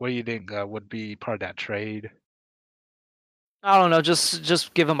see. What do you think would be part of that trade? I don't know.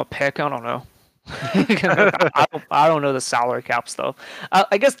 Just give him a pick. I don't know. I don't know the salary cap stuff.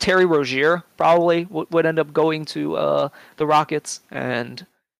 I guess Terry Rozier probably would end up going to the Rockets, and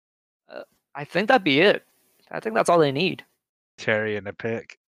uh, I think that'd be it. I think that's all they need. Terry and a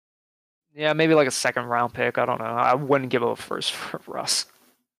pick. Yeah, maybe like a second round pick. I don't know. I wouldn't give up a first for Russ.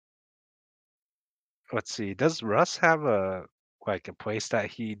 Let's see. Does Russ have a place that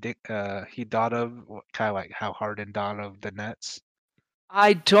he thought of, kind of like how Harden thought of the Nets?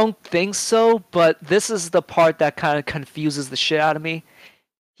 I don't think so, but this is the part that kind of confuses the shit out of me.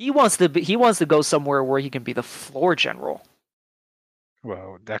 He wants to go somewhere where he can be the floor general.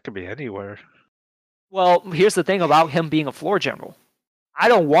 Well, that could be anywhere. Well, here's the thing about him being a floor general. I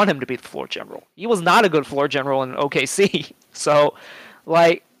don't want him to be the floor general. He was not a good floor general in OKC. So,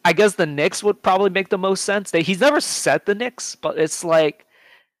 like, I guess the Knicks would probably make the most sense. He's never said the Knicks, but it's like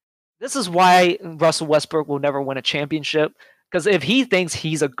this is why Russell Westbrook will never win a championship. Because if he thinks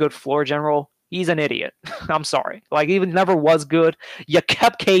he's a good floor general, he's an idiot. I'm sorry. Like, he never was good. You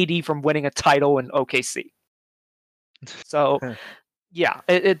kept KD from winning a title in OKC. So yeah,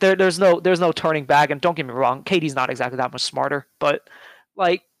 there's no turning back. And don't get me wrong, KD's not exactly that much smarter, but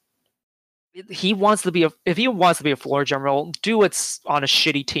like he wants to be a if he wants to be a floor general, do it on a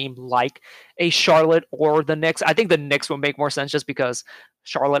shitty team like a Charlotte or the Knicks. I think the Knicks would make more sense just because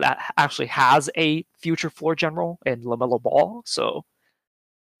Charlotte actually has a future floor general in LaMelo Ball. So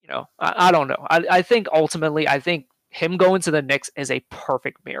I don't know. I think ultimately, I think him going to the Knicks is a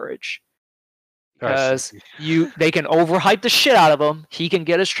perfect marriage I see. because they can overhype the shit out of him. He can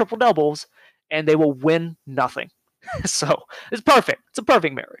get his triple doubles, and they will win nothing. So it's perfect. It's a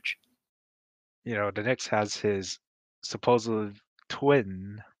perfect marriage. The Knicks has his supposed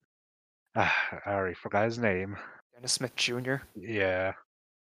twin. I already forgot his name. Dennis Smith Jr. Yeah.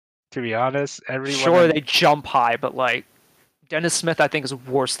 To be honest, everyone Sure, on. they jump high, but like Dennis Smith, I think is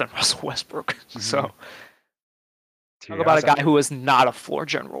worse than Russell Westbrook. Mhm. So To talk be about a honest, guy who is not a floor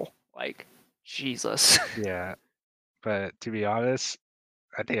general. Like Jesus. yeah. But to be honest,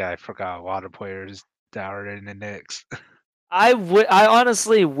 I think I forgot a lot of players that are in the Knicks. I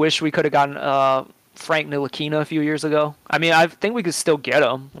honestly wish we could have gotten Frank Ntilikina a few years ago. I mean, I think we could still get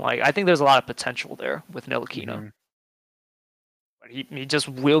him. Like, I think there's a lot of potential there with Ntilikina. Mhm. But he just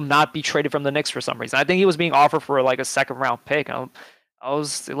will not be traded from the Knicks for some reason. I think he was being offered for like a second round pick. I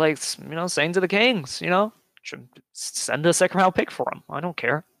was like, saying to the Kings, should send a second round pick for him. I don't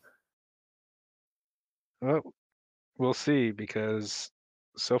care. Well, we'll see because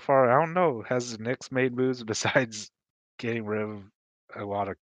so far I don't know. Has the Knicks made moves besides getting rid of a lot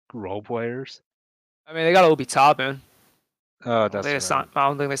of role players? I mean, they got Obi Toppin. Oh, I don't think that's they right. signed. I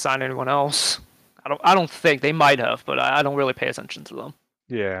don't think they signed anyone else. I don't think they might have, but I don't really pay attention to them.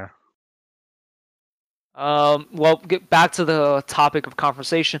 Yeah. Well, get back to the topic of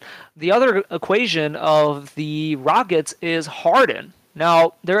conversation. The other equation of the Rockets is Harden.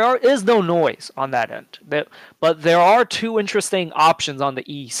 Now, is no noise on that end, but there are two interesting options on the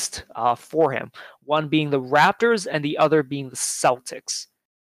East for him. One being the Raptors, and the other being the Celtics.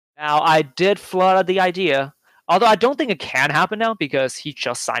 Now, I did float out the idea, although I don't think it can happen now because he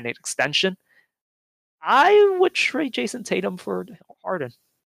just signed an extension. I would trade Jason Tatum for Harden.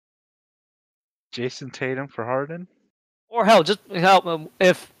 Jason Tatum for Harden? Or hell, just help him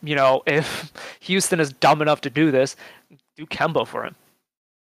if Houston is dumb enough to do this, do Kemba for him.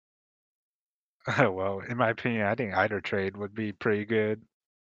 Well, in my opinion, I think either trade would be pretty good.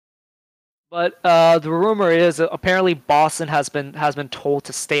 But the rumor is that apparently Boston has been told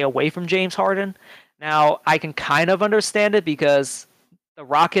to stay away from James Harden. Now I can kind of understand it because the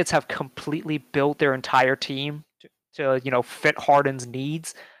Rockets have completely built their entire team to fit Harden's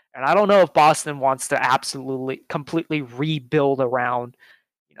needs, and I don't know if Boston wants to absolutely completely rebuild around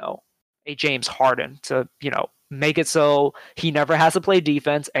a James Harden to make it so he never has to play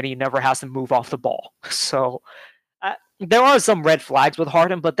defense and he never has to move off the ball. So there are some red flags with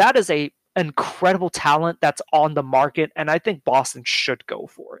Harden, but that is a incredible talent that's on the market, and I think Boston should go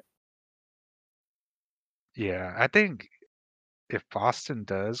for it. Yeah, I think if Boston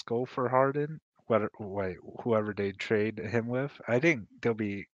does go for Harden, whoever they trade him with, I think they'll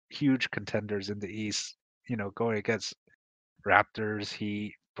be huge contenders in the East. Going against Raptors,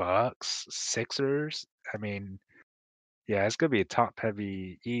 Heat, Bucks, Sixers. I mean, Yeah, it's gonna be a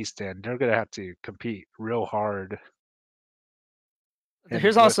top-heavy East, and they're gonna have to compete real hard. And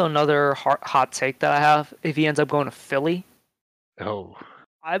Here's with also another hot take that I have. If he ends up going to Philly, oh,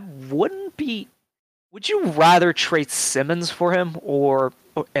 I wouldn't be. Would you rather trade Simmons for him or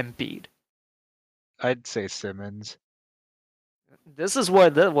Embiid? I'd say Simmons. This is where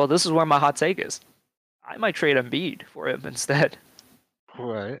this is where my hot take is. I might trade Embiid for him instead.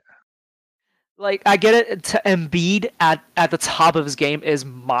 What? Like I get it. To Embiid at the top of his game is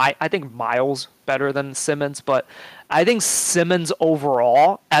I think Miles better than Simmons, but I think Simmons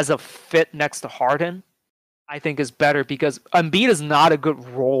overall as a fit next to Harden, I think is better because Embiid is not a good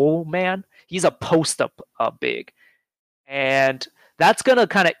role man. He's a post up big, and that's gonna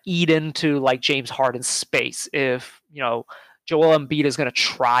kind of eat into like James Harden's space if Joel Embiid is gonna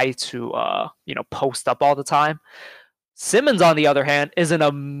try to post up all the time. Simmons, on the other hand, is an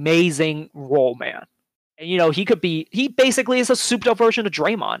amazing role man. And he basically is a souped up version of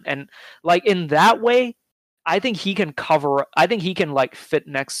Draymond. And like in that way, I think he can like fit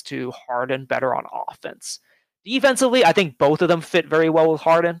next to Harden better on offense. Defensively, I think both of them fit very well with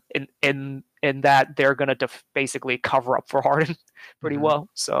Harden in that they're gonna basically cover up for Harden pretty Hmm. well.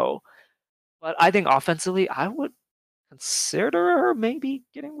 So, but I think offensively, I would consider maybe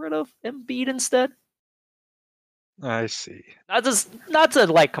getting rid of Embiid instead. I see. Not to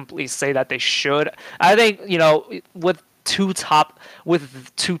like completely say that they should. I think with two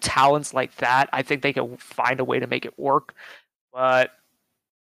talents like that, I think they can find a way to make it work. But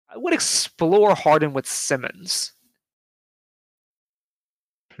I would explore Harden with Simmons.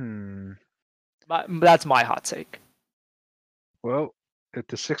 Hmm. That's my hot take. Well, if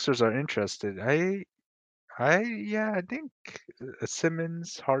the Sixers are interested, yeah, I think a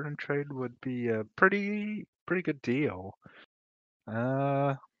Simmons Harden trade would be a pretty good deal.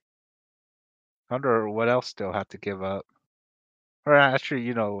 I wonder what else they'll have to give up. Or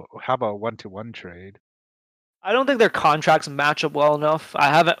actually, how about one-to-one trade? I don't think their contracts match up well enough. I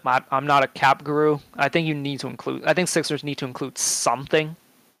haven't. I'm not a cap guru. I think you need to include. I think Sixers need to include something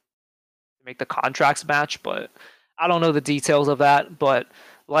to make the contracts match, but I don't know the details of that. But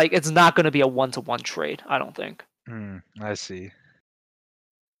like, it's not going to be a one-to-one trade. I don't think. I see.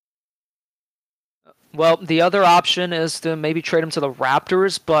 Well, the other option is to maybe trade him to the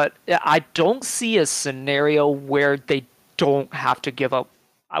Raptors, but I don't see a scenario where they don't have to give up,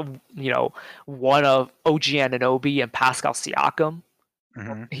 one of OG Anunoby and Pascal Siakam, or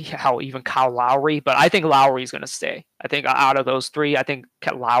Hmm. hell, even Kyle Lowry. But I think Lowry's going to stay. I think out of those three, I think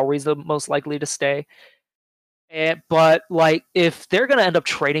Lowry's the most likely to stay. But like, if they're going to end up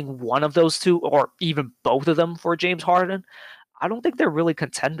trading one of those two, or even both of them for James Harden, I don't think they're really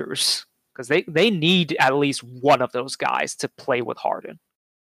contenders because they need at least one of those guys to play with Harden.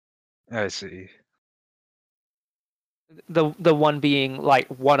 I see. The one being like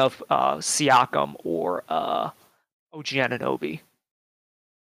one of Siakam or OG Anunoby.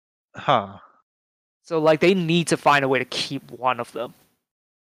 Huh. So like they need to find a way to keep one of them.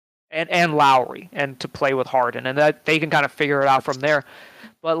 And Lowry and to play with Harden, and that they can kind of figure it out from there.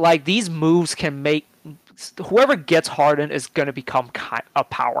 But like these moves can make whoever gets Harden is going to become a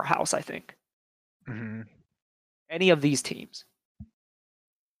powerhouse. I think Hmm. any of these teams.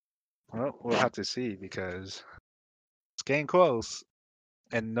 Well, we'll have to see because it's getting close,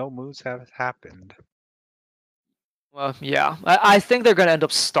 and no moves have happened. Well, yeah, I think they're going to end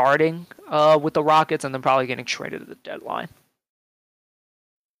up starting with the Rockets and then probably getting traded at the deadline.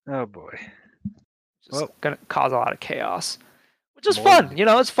 Oh boy. Just Well, going to cause a lot of chaos, which is more. fun.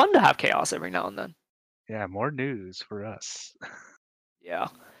 It's fun to have chaos every now and then. Yeah, more news for us. Yeah.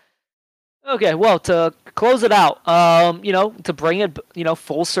 Okay, well, to close it out, to bring it,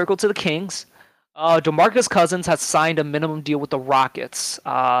 full circle to the Kings, DeMarcus Cousins has signed a minimum deal with the Rockets.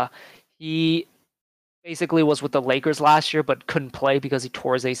 He basically was with the Lakers last year, but couldn't play because he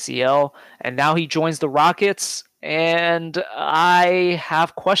tore his ACL, and now he joins the Rockets. And I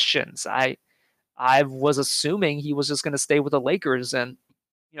have questions. I was assuming he was just going to stay with the Lakers and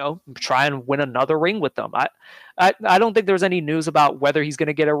try and win another ring with them. I don't think there's any news about whether he's going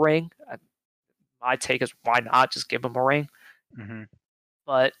to get a ring. My take is why not just give him a ring? Hmm.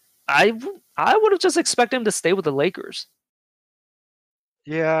 But I would have just expected him to stay with the Lakers.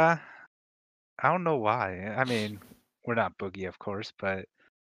 Yeah, I don't know why. I mean, we're not Boogie, of course, but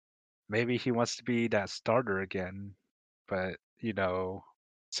maybe he wants to be that starter again. But,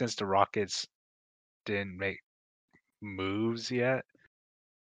 since the Rockets didn't make moves yet,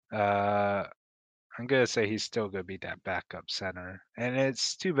 uh, I'm gonna say he's still gonna be that backup center. And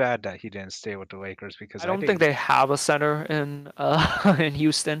it's too bad that he didn't stay with the Lakers because I I don't think think, they have a center in in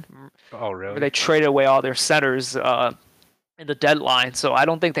Houston. oh, Remember really? they traded away all their centers in the deadline, so I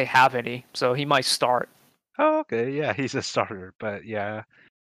don't think they have any. So he might start. Oh, okay, yeah, he's a starter, but yeah,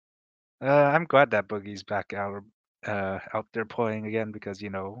 I'm glad that Boogie's back out there playing again because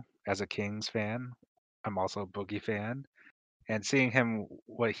as a Kings fan, I'm also a Boogie fan, and seeing him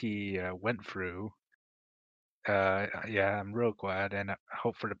what he went through, yeah, I'm real glad and I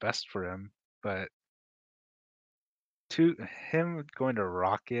hope for the best for him. But to him going to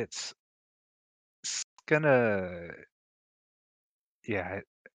Rockets, it's gonna, yeah,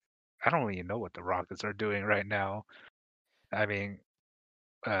 I don't even know what the Rockets are doing right now. I mean,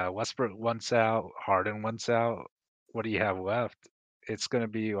 Westbrook wants out, Harden wants out. What do you have left? It's gonna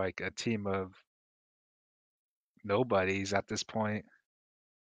be like a team of nobodies at this point.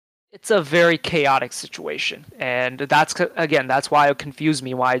 It's a very chaotic situation, and again, that's why it confused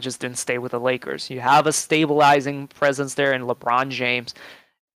me why I just didn't stay with the Lakers. You have a stabilizing presence there in LeBron James,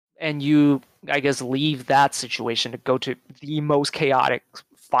 and you, I guess, leave that situation to go to the most chaotic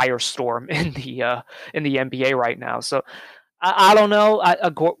firestorm in the NBA right now. So I don't know.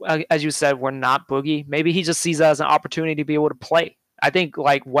 As you said, we're not Boogie. Maybe he just sees it as an opportunity to be able to play. I think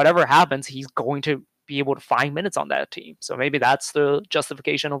like whatever happens, he's going to be able to find minutes on that team. So maybe that's the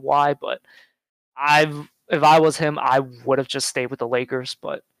justification of why. But if I was him, I would have just stayed with the Lakers.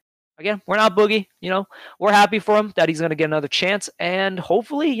 But again, we're not Boogie. We're happy for him that he's going to get another chance, and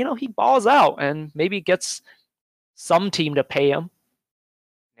hopefully, he balls out and maybe gets some team to pay him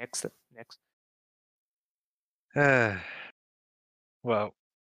next. Well,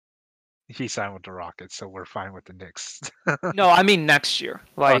 he signed with the Rockets, so we're fine with the Knicks. No, I mean next year.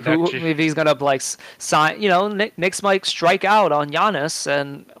 Oh, Like, who next year. if he's gonna like sign? Knicks might strike out on Giannis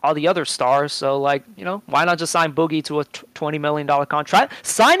and all the other stars. So like, why not just sign Boogie to a $20 million contract?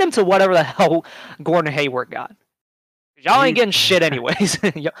 Sign him to whatever the hell Gordon Hayward got. Y'all ain't He, getting shit anyways.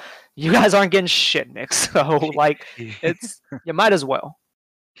 You guys aren't getting shit, Knicks. So like, he, you might as well.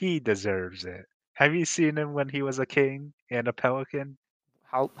 he deserves it. Have you seen him when he was a King and a Pelican?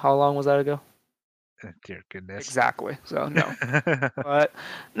 How long was that ago? Dear goodness. Exactly. So no. But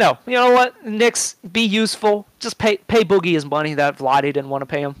no, you know what? Knicks, be useful. Just pay Boogie his money that Vlade didn't want to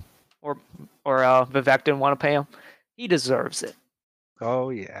pay him, or Vivek didn't want to pay him. He deserves it. Oh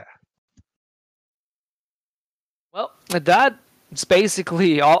yeah. Well, that's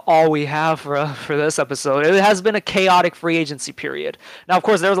basically all we have for this episode. It has been a chaotic free agency period. Now, of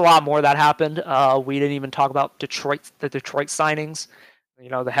course, there was a lot more that happened. We didn't even talk about the Detroit signings.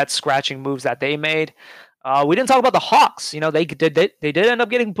 The head scratching moves that they made. We didn't talk about the Hawks. They did end up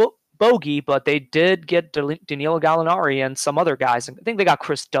getting Bogey, but they did get Danilo Gallinari and some other guys. I think they got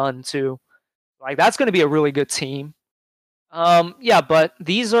Chris Dunn too. Like, that's going to be a really good team. Yeah, but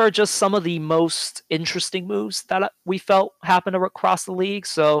these are just some of the most interesting moves that we felt happened across the league.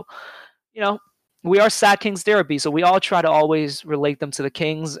 So, we are Sad Kings Derby, so we all try to always relate them to the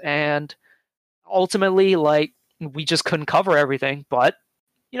Kings, and ultimately, like, we just couldn't cover everything. But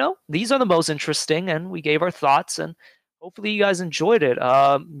these are the most interesting, and we gave our thoughts, and hopefully you guys enjoyed it.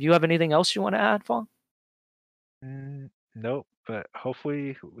 You have anything else you want to add, Fong? Nope, but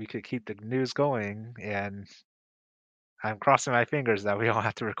hopefully we could keep the news going, and I'm crossing my fingers that we don't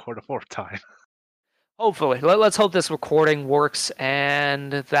have to record a fourth time. Hopefully. Let's hope this recording works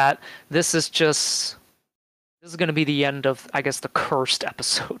and that this is going to be the end of, I guess, the cursed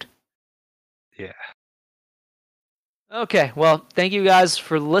episode. Yeah. Okay, well, thank you guys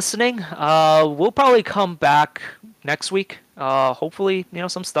for listening. We'll probably come back next week. Hopefully,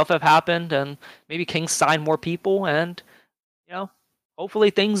 some stuff have happened and maybe Kings sign more people, and hopefully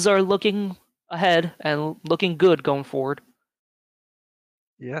things are looking ahead and looking good going forward.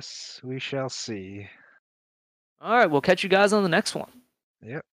 Yes, we shall see. All right, we'll catch you guys on the next one.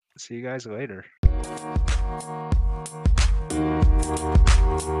 Yep. See you guys later.